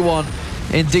anyone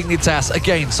in Dignitas.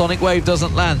 Again, Sonic Wave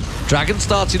doesn't land. Dragon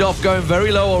started off going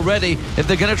very low already. If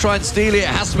they're going to try and steal it, it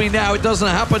has to be now. It doesn't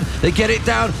happen. They get it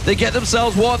down. They get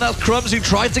themselves one. That's Crumbs who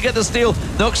tried to get the steal.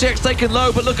 Noxiac's taken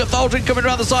low, but look at Thaldrin coming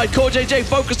around the side. CoreJJ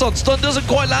focused on. Stun doesn't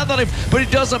quite land on him, but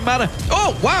it doesn't matter.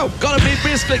 Oh, wow. Got a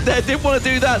misclick there. Didn't want to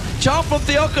do that. Charm from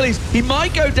Theocles. He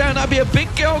might go down. That'd be a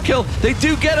big girl kill. They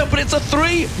do get him, but it's a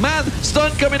three-man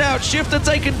stun coming out. Shifter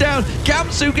taken down.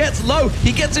 Gamsu gets low.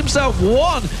 He gets himself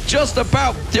one just about.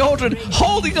 Thaldrin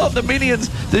holding on the minions.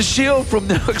 The shield from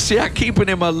Noxiac keeping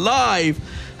him alive.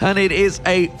 And it is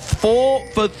a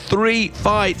 4-for-3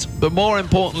 fight. But more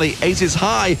importantly, Aces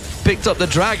High picked up the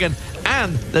Dragon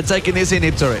and they're taking this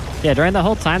inhib turret. Yeah, during the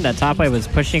whole time that top wave was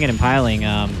pushing it and piling,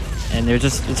 and they're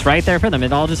just, it's right there for them.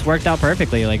 It all just worked out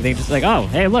perfectly. Like, they just like, oh,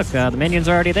 hey, look, the minions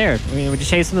are already there. I mean, we're just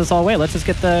chasing this all away. Let's just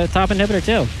get the top inhibitor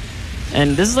too.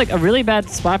 And this is like a really bad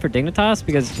spot for Dignitas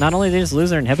because not only did they just lose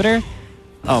their inhibitor,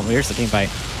 oh, here's the team fight.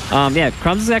 Yeah,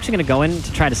 Crumbs is actually going to go in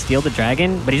to try to steal the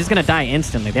Dragon, but he's just going to die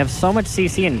instantly. They have so much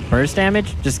CC and burst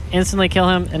damage, just instantly kill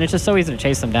him, and it's just so easy to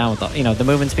chase them down with, the, you know, the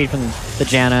movement speed from the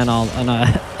Janna and all, and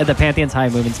the Pantheon's high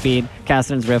movement speed,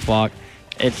 Kassadin's Rift Walk.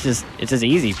 It's just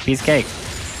easy, piece of cake.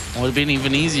 It would have been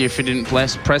even easier if he didn't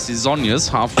press his Zonias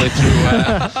halfway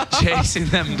through chasing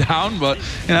them down, but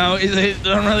you know, it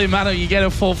doesn't really matter. You get a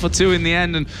 4-for-2 in the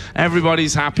end and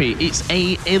everybody's happy. It's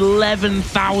a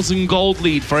 11,000 gold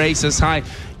lead for Aces High.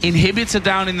 Inhibitor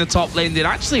down in the top lane. They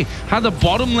actually had the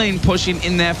bottom lane pushing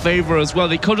in their favor as well.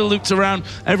 They could have looked around.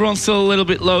 Everyone's still a little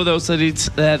bit low though, so they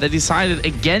decided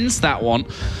against that one.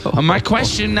 And my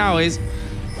question now is,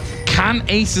 can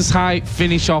Aces High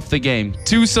finish off the game?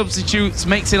 2 substitutes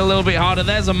makes it a little bit harder.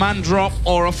 There's a man drop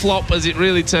or a flop as it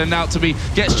really turned out to be.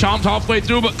 Gets charmed halfway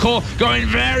through, but Core going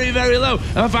very, very low.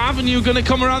 Of Avenue going to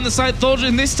come around the side.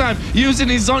 Thaldrin this time using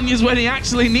his Zonias when he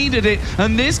actually needed it.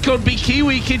 And this could be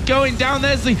Kiwi Kid going down.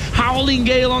 There's the Howling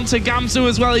Gale onto Gamsu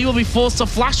as well. He will be forced to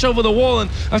flash over the wall. And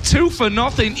a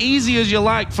 2-for-0, easy as you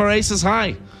like for Aces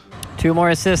High. 2 more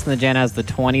assists and the Jan has the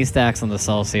 20 stacks on the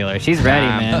Soul Sealer. She's ready,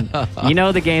 man. You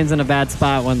know the game's in a bad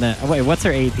spot when the... Oh, wait, what's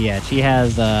her AP at? She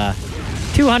has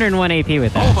 201 AP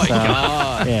with that. Oh my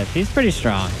god. Yeah, she's pretty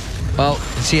strong. Well,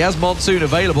 she has Monsoon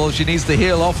available. She needs to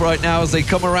heal off right now as they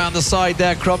come around the side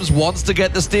there. Crumbs wants to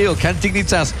get the steal. Can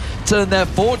Dignitas turn their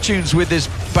fortunes with this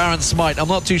Baron Smite? I'm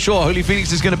not too sure. Holy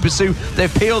Phoenix is going to pursue.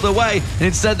 They've peeled away, and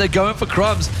instead they're going for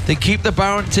Crumbs. They keep the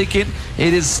Baron ticking.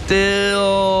 It is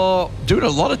still doing a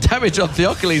lot of damage on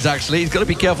Theocles, actually. He's got to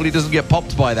be careful he doesn't get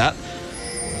popped by that.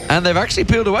 And they've actually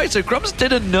peeled away, so Crumbs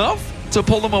did enough to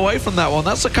pull them away from that one.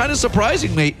 That's kind of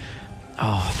surprising me.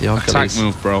 Oh, Theocles. Attack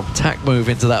move, bro. Attack move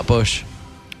into that bush.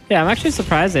 Yeah, I'm actually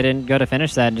surprised they didn't go to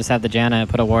finish that and just have the Janna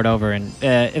put a ward over. And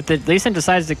if the Lee Sin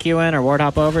decides to Q in or ward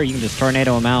hop over, you can just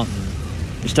tornado him out.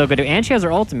 And you're still good. And she has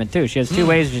her ultimate, too. She has 2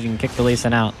 ways you can kick the Lee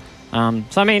Sin out.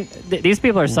 So, I mean, these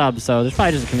people are subs, so there's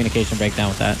probably just a communication breakdown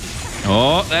with that.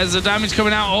 Oh, there's the damage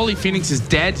coming out. Holy Phoenix is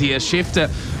dead here. Shifter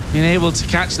being able to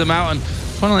catch them out. And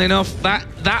funnily enough,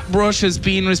 that brush has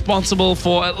been responsible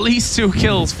for at least 2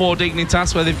 kills for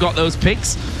Dignitas, where they've got those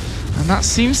picks. And that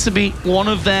seems to be one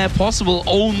of their possible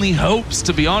only hopes,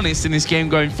 to be honest, in this game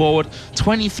going forward.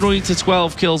 23 to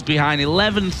 12 kills behind,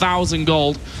 11,000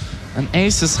 gold. And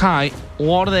Aces High,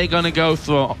 what are they going to go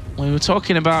for? We were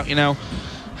talking about, you know,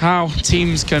 how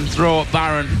teams can throw up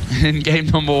Baron in game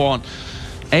number 1.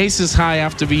 Aces High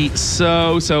have to be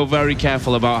so very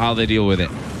careful about how they deal with it.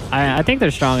 I think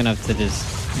they're strong enough to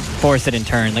just force it in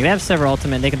turn. Like, they have Sivir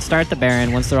ultimate. They can start the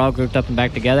Baron once they're all grouped up and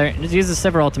back together, and just use the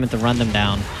Sivir ultimate to run them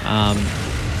down.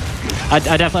 I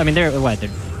definitely, I mean, they're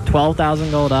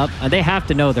 12,000 gold up. They have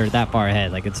to know they're that far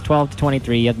ahead. Like, it's 12 to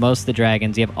 23. You have most of the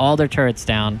dragons. You have all their turrets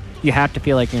down. You have to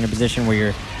feel like you're in a position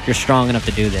where you're strong enough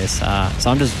to do this. So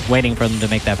I'm just waiting for them to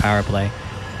make that power play.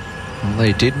 Well,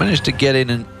 they did manage to get in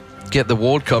and get the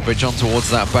ward coverage on towards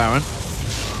that Baron.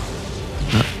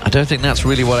 I don't think that's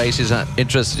really what Aces are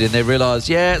interested in. They realised,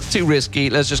 yeah, it's too risky.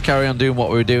 Let's just carry on doing what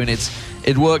we were doing.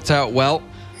 It worked out well.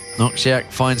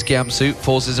 Noxiac finds Gamsu,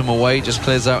 forces him away, just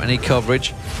clears out any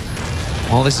coverage.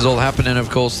 While this is all happening, of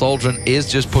course, Soldren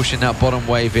is just pushing that bottom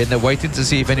wave in. They're waiting to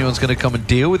see if anyone's going to come and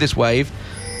deal with this wave.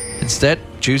 Instead,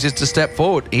 chooses to step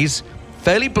forward. He's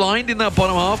fairly blind in that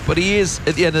bottom half, but he is,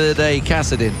 at the end of the day,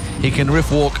 Kassadin. He can riff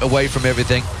walk away from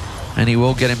everything, and he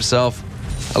will get himself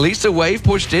at least a wave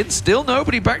pushed in. Still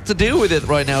nobody back to deal with it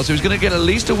right now, so he's going to get at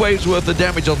least a wave's worth of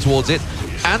damage on towards it.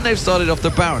 And they've started off the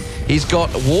Baron. He's got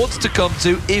wards to come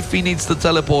to if he needs to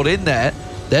teleport in there.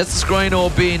 There's the Scrying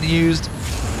Orb being used.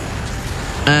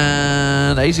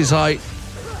 And Aces High,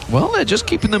 well, they're just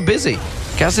keeping them busy.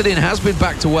 Kassadin has been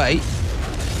backed away,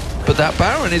 but that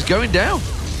Baron is going down.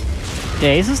 Yeah,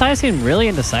 Aces High seem really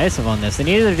indecisive on this. They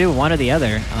need to do one or the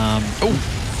other.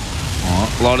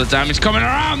 Oh, a lot of damage coming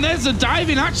around. There's a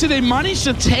diving. Actually, they managed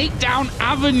to take down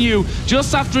Avenue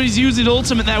just after he's used his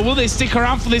ultimate there. Will they stick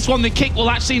around for this one? The kick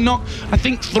will actually knock, I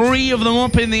think, 3 of them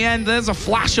up in the end. There's a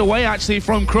flash away, actually,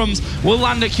 from Crumbs. Will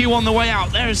land a Q on the way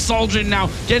out. There's Soldren now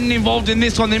getting involved in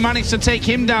this one. They managed to take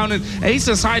him down, and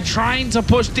Aces High trying to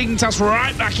push Dignitas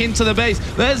right back into the base.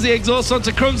 There's the exhaust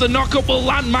onto Crumbs. The knockup will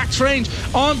land max range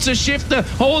onto Shifter.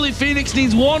 Holy Phoenix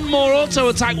needs one more auto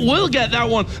attack. Will get that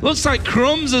one. Looks like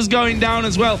Crumbs is going down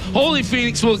as well. Holy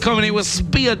Phoenix will come, and it was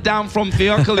speared down from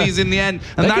Theocles in the end.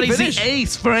 And that is the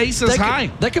ace for Aces High.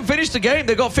 They can finish the game.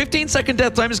 They've got 15-second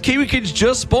death time as Kiwi Kids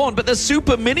just spawned, but there's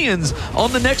super minions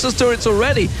on the Nexus turrets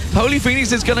already. Holy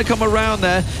Phoenix is going to come around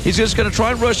there. He's just going to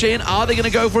try and rush in. Are they going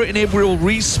to go for it? And it will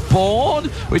respawn,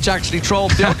 which actually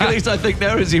trolled Theocles, I think,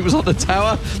 there as he was on the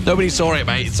tower. Nobody saw it,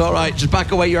 mate. It's all right. Just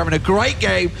back away. You're having a great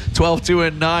game.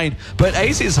 12-2-9. But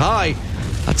Aces High,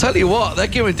 I tell you what, they're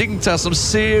giving Dignitas some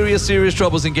serious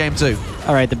troubles in game 2.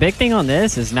 All right, the big thing on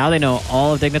this is now they know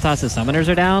all of Dignitas' summoners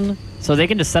are down, so they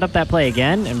can just set up that play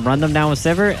again and run them down with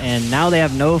Sivir, and now they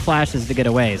have no flashes to get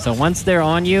away. So once they're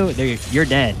on you, you're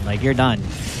dead. Like, you're done.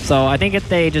 So I think if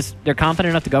they're confident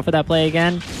enough to go for that play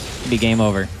again, it'll be game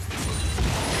over.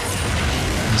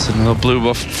 That's another blue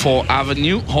buff for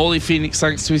Avenue. Holy Phoenix,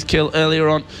 thanks to his kill earlier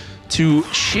on, to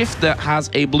Shifter has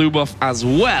a blue buff as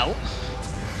well.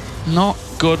 Not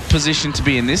good position to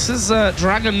be in. This is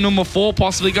Dragon number 4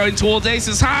 possibly going towards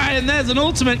Aces High, and there's an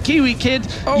ultimate. Kiwi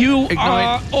Kid, you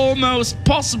are almost,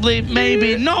 possibly,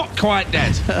 maybe not quite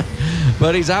dead.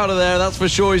 But he's out of there, that's for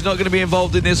sure. He's not going to be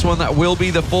involved in this one. That will be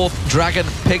the 4th Dragon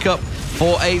pickup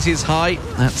for Aces High.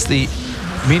 That's the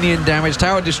minion damage.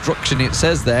 Tower destruction, it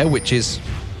says there, which is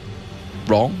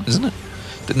wrong, isn't it?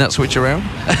 Didn't that switch around?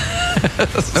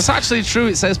 That's actually true.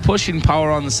 It says pushing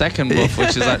power on the second buff,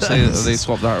 which is actually, they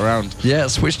swapped that around. Yeah,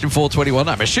 switched in 421.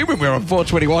 I'm assuming we're on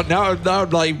 421. Now I'm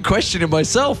like questioning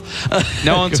myself.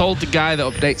 No one told the guy that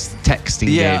updates the text in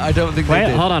game. Yeah, I don't think they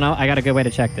did. Hold on. I got a good way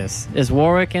to check this. Is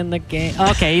Warwick in the game?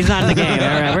 Okay, he's not in the game.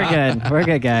 All right, we're good. We're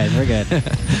good, guys. We're good.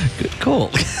 Good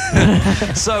call.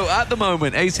 So at the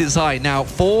moment, Aces High now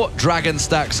 4 Dragon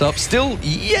stacks up. Still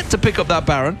yet to pick up that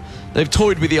Baron. They've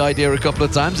toyed with the idea a couple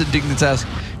of times, and Dignitas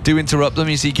do interrupt them.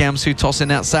 You see Gamsu tossing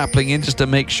that sapling in just to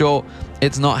make sure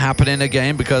it's not happening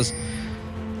again, because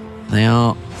they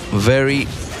are very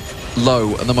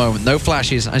low at the moment. No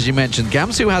flashes, as you mentioned.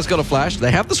 Gamsu has got a flash.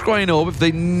 They have the Scrying Orb if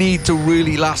they need to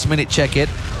really last-minute check it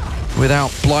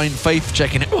without blind faith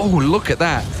checking it. Oh, look at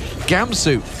that.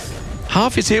 Gamsu,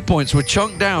 half his hit points were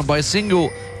chunked down by a single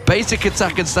basic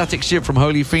attack and static shift from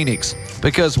Holy Phoenix,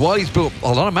 because while he's built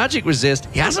a lot of magic resist,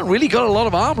 he hasn't really got a lot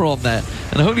of armor on there,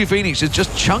 and Holy Phoenix is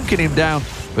just chunking him down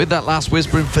with that last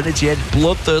Whisper, Infinity Edge,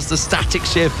 Bloodthirst, the static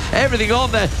shift, everything on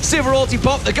there. Silver ulti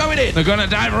pop, they're going in. They're going to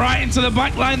dive right into the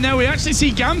back line there. We actually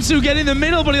see Gamsu get in the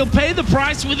middle, but he'll pay the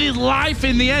price with his life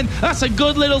in the end. That's a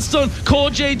good little stun. Core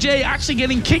JJ actually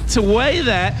getting kicked away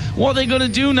there. What are they going to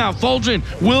do now? Thaldrin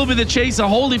will be the chaser.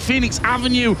 Holy Phoenix,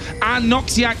 Avenue, and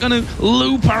Noxiac going to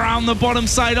loop around the bottom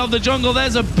side of the jungle.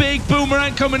 There's a big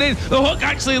boomerang coming in. The hook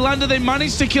actually landed. They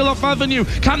managed to kill off Avenue.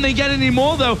 Can they get any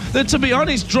more, though? They're, to be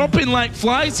honest, dropping like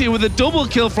flies here with a double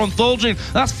kill from Thaldrin.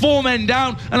 That's 4 men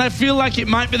down, and I feel like it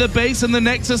might be the base and the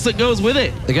Nexus that goes with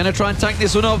it. They're going to try and tank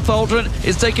this one up. Thaldrin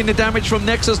is taking the damage from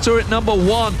Nexus turret number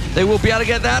 1. They will be able to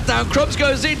get that down. Crumbs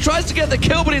goes in, tries to get the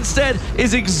kill, but instead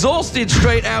is exhausted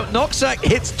straight out. Noxac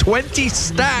hits 20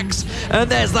 stacks, and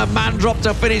there's the man drop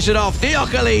to finish it off.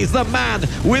 Theocles, the man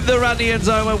with the Radiant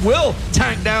Zoma, will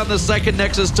tank down the second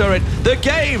Nexus turret. The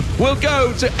game will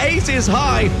go to aces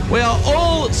high. We are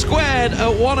all squared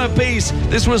at 1 apiece.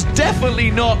 This was definitely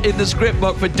not in the script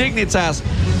book for Dignitas,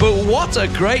 but what a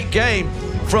great game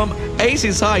from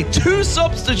aces high. 2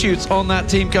 substitutes on that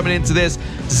team coming into this.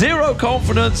 0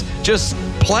 confidence, just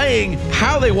playing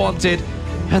how they wanted,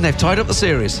 and they've tied up the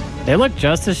series. They look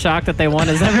just as shocked that they won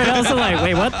as everyone else. Like,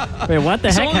 wait, what? Wait, what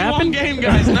the heck happened? It's only 1 game,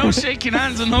 guys. No shaking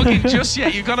hands and hugging just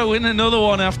yet. You've got to win another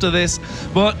one after this.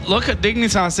 But look at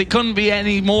Dignitas. It couldn't be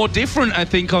any more different, I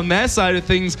think, on their side of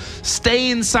things.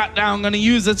 Staying sat down, going to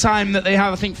use the time that they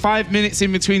have, I think 5 minutes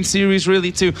in between series,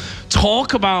 really, to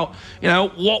talk about, you know,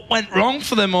 what went wrong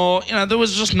for them, or, you know, there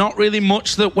was just not really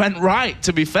much that went right,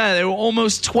 to be fair. They were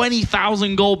almost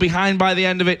 20,000 goal behind by the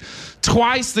end of it.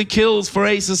 Twice the kills for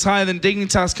Aces High than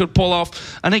Dignitas could pull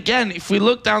off. And again, if we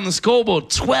look down the scoreboard,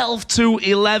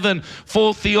 12-11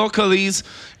 for Theocles.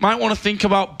 Might want to think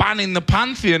about banning the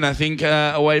Pantheon, I think,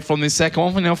 away from this second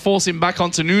one. You know, forcing back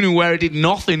onto Nunu, where he did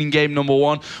nothing in game number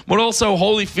 1. But also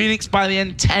Holy Phoenix by the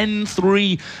end,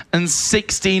 10-3 and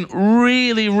 16.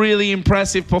 Really, really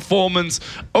impressive performance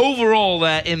overall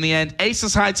there in the end.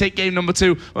 Aces High take game number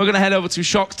 2. We're going to head over to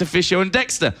Shocks, Deficio, and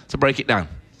Dexter to break it down.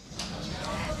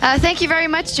 Thank you very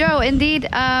much, Joe. Indeed,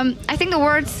 I think the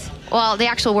words, well, the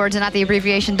actual words and not the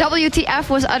abbreviation, WTF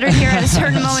was uttered here at a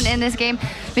certain moment in this game,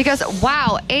 because,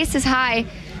 wow, Aces High,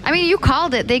 I mean, you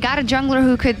called it. They got a jungler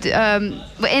who could,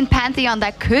 in Pantheon,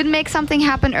 that could make something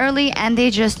happen early, and they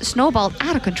just snowballed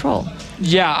out of control.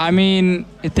 Yeah, I mean,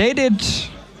 they did...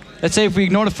 Let's say if we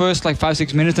ignore the first like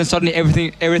 5-6 minutes, then suddenly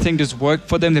everything just worked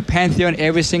for them. The Pantheon,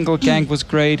 every single gank was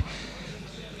great.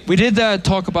 We did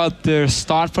talk about the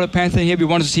start for the Pantheon here. We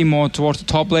wanted to see more towards the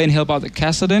top lane, help out the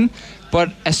Kassadin. But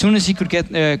as soon as he could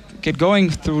get going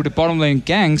through the bottom lane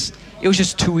ganks, it was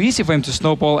just too easy for him to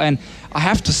snowball. And I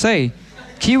have to say,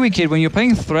 Kiwi Kid, when you're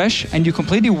playing Thresh and you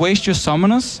completely waste your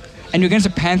summoners, and you're against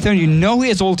a Pantheon, you know he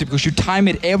has ulti because you time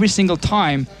it every single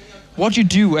time. What you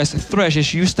do as a Thresh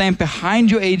is you stand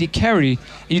behind your AD carry,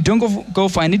 and you don't go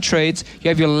for any trades. You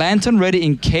have your Lantern ready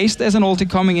in case there's an ulti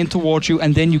coming in towards you,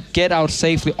 and then you get out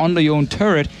safely under your own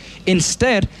turret.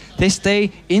 Instead, they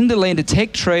stay in the lane, they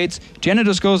take trades, Jenna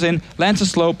just goes in, Lantern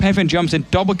slow, Pantheon jumps in,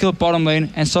 double kill bottom lane,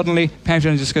 and suddenly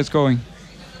Pantheon just gets going.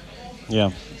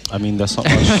 Yeah, I mean, there's not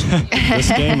much.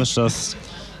 This game is just...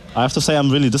 I have to say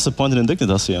I'm really disappointed in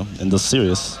Dignitas here, in this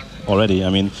series already. I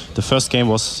mean, the first game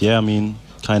was, yeah, I mean...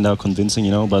 kind of convincing, you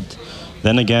know, but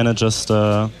then again it just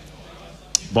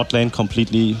bot lane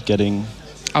completely getting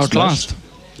outclassed.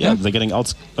 Yeah, they're getting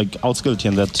outskilled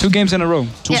here in that. 2 games in a row.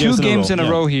 Two games in a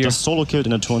row here. Just solo killed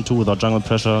in a 2-on-2 without jungle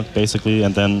pressure, basically,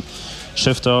 and then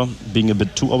Shifter being a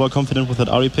bit too overconfident with that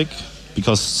Ahri pick,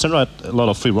 because Syndra had a lot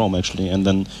of free roam actually, and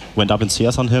then went up in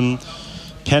CS on him.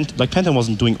 Pantheon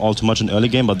wasn't doing all too much in early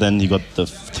game, but then he got the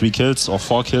 3 kills or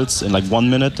 4 kills in like 1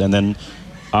 minute, and then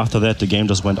after that, the game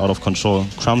just went out of control.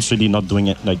 Crumbs really not doing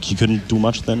it, like he couldn't do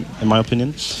much then, in my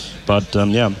opinion. But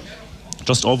yeah,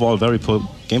 just overall very poor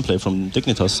gameplay from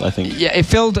Dignitas, I think. Yeah, it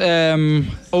felt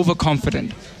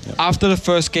overconfident. Yeah. After the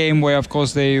first game, where of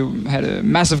course they had a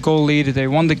massive goal lead, they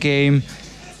won the game.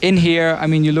 In here, I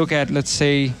mean, you look at, let's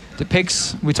say, the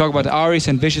picks. We talk about the Aris,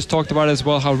 and Vicious talked about it as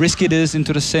well, how risky it is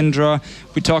into the Syndra.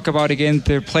 We talk about, again,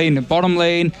 they're playing the bottom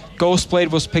lane. Ghostblade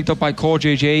was picked up by Core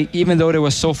JJ, even though they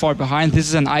were so far behind. This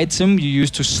is an item you use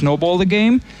to snowball the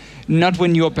game, not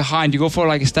when you're behind. You go for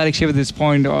like a static shift at this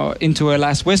point, or into a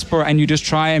last whisper, and you just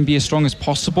try and be as strong as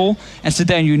possible. And sit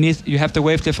there, and you have the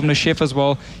wave clear from the shift as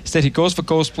well. Instead, he goes for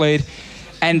Ghostblade.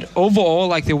 And overall,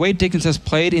 like the way Dickens has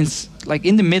played in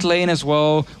the mid lane as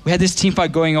well, we had this team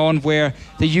fight going on where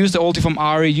they used the ulti from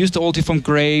Ahri, used the ulti from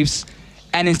Graves,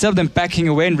 And instead of them backing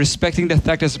away and respecting the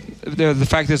fact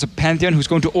there's a Pantheon who's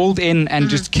going to ult in and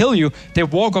just kill you, they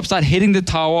walk up, start hitting the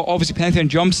tower. Obviously, Pantheon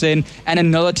jumps in, and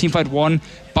another teamfight won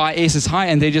by Aces High,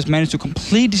 and they just managed to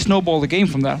completely snowball the game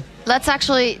from there. Let's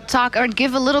actually talk or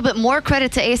give a little bit more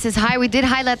credit to Aces High. We did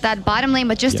highlight that bottom lane,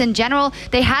 but just in general,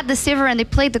 they had the Sivir and they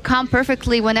played the comp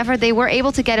perfectly. Whenever they were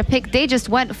able to get a pick, they just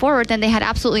went forward and they had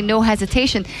absolutely no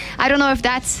hesitation. I don't know if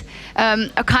that's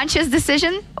a conscious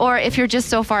decision or if you're just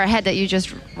so far ahead that you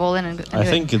just roll in and do I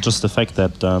think it's just the fact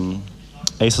that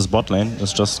Ace's bot lane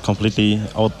is just completely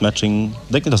outmatching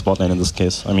Dignitas bot lane in this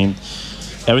case. I mean,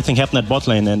 everything happened at bot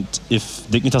lane, and if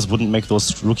Dignitas wouldn't make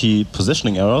those rookie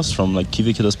positioning errors from like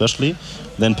Kiwi Kid especially,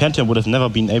 then Pantheon would have never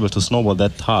been able to snowball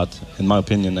that hard, in my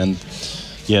opinion. And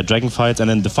yeah, Dragon fights, and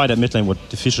then the fight at mid lane, what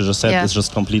the Fischer just said, is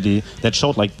just completely, that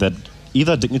showed like that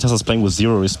either Dignitas is playing with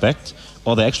zero respect,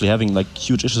 or they're actually having like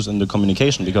huge issues in the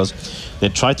communication, because they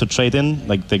tried to trade in,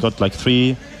 like they got like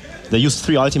they used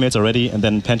 3 ultimates already, and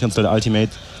then Pantheon still ultimate.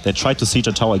 They tried to siege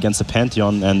a tower against the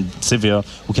Pantheon and Sivir,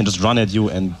 who can just run at you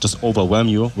and just overwhelm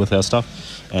you with their stuff.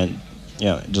 And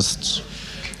yeah, just...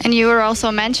 And you were also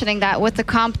mentioning that with the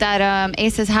comp that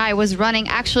Aces High was running,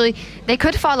 actually, they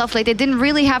could fall off late. They didn't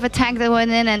really have a tank that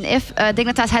went in, and if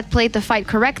Dignitas had played the fight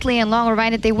correctly and long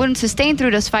rewinded, they wouldn't sustain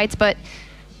through those fights, but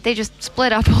they just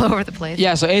split up all over the place.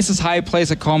 Yeah, so Aces High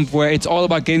plays a comp where it's all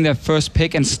about getting their first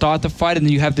pick and start the fight, and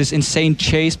then you have this insane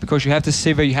chase because you have the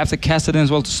Sivir, you have the Kassadin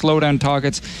as well to slow down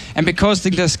targets. And because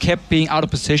Dignitas kept being out of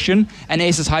position, and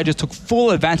Aces High just took full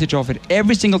advantage of it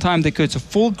every single time they could. So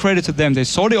full credit to them. They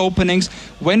saw the openings,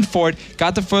 went for it,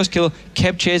 got the first kill,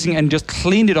 kept chasing, and just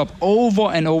cleaned it up over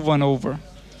and over and over.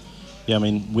 Yeah, I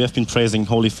mean, we have been praising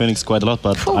Holy Phoenix quite a lot,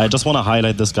 but I just want to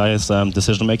highlight this guy's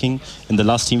decision-making in the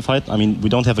last team fight. I mean, we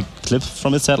don't have a clip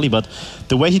from it, sadly, but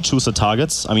the way he chose the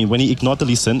targets, I mean, when he ignored the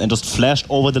Lee Sin and just flashed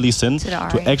over the Lee Sin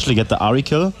to actually get the Ahri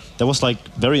kill, that was, like,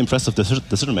 very impressive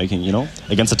decision-making, you know?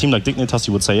 Against a team like Dignitas,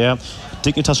 you would say, yeah,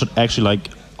 Dignitas should actually, like,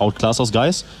 outclass those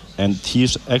guys, and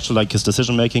he's actually, like, his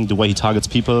decision-making, the way he targets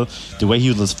people, the way he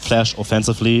uses flash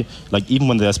offensively, like, even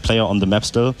when there's player on the map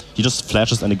still, he just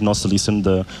flashes and ignores the Lee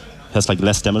Sin, has like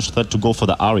less damage threat to go for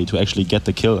the Ahri to actually get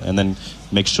the kill and then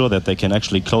make sure that they can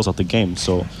actually close out the game.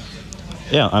 So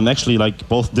yeah, I'm actually like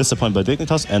both disappointed by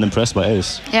Dignitas and impressed by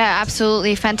Ace. Yeah,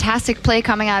 absolutely. Fantastic play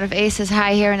coming out of Aces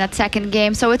High here in that second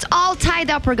game. So it's all tied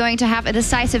up. We're going to have a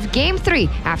decisive game 3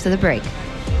 after the break.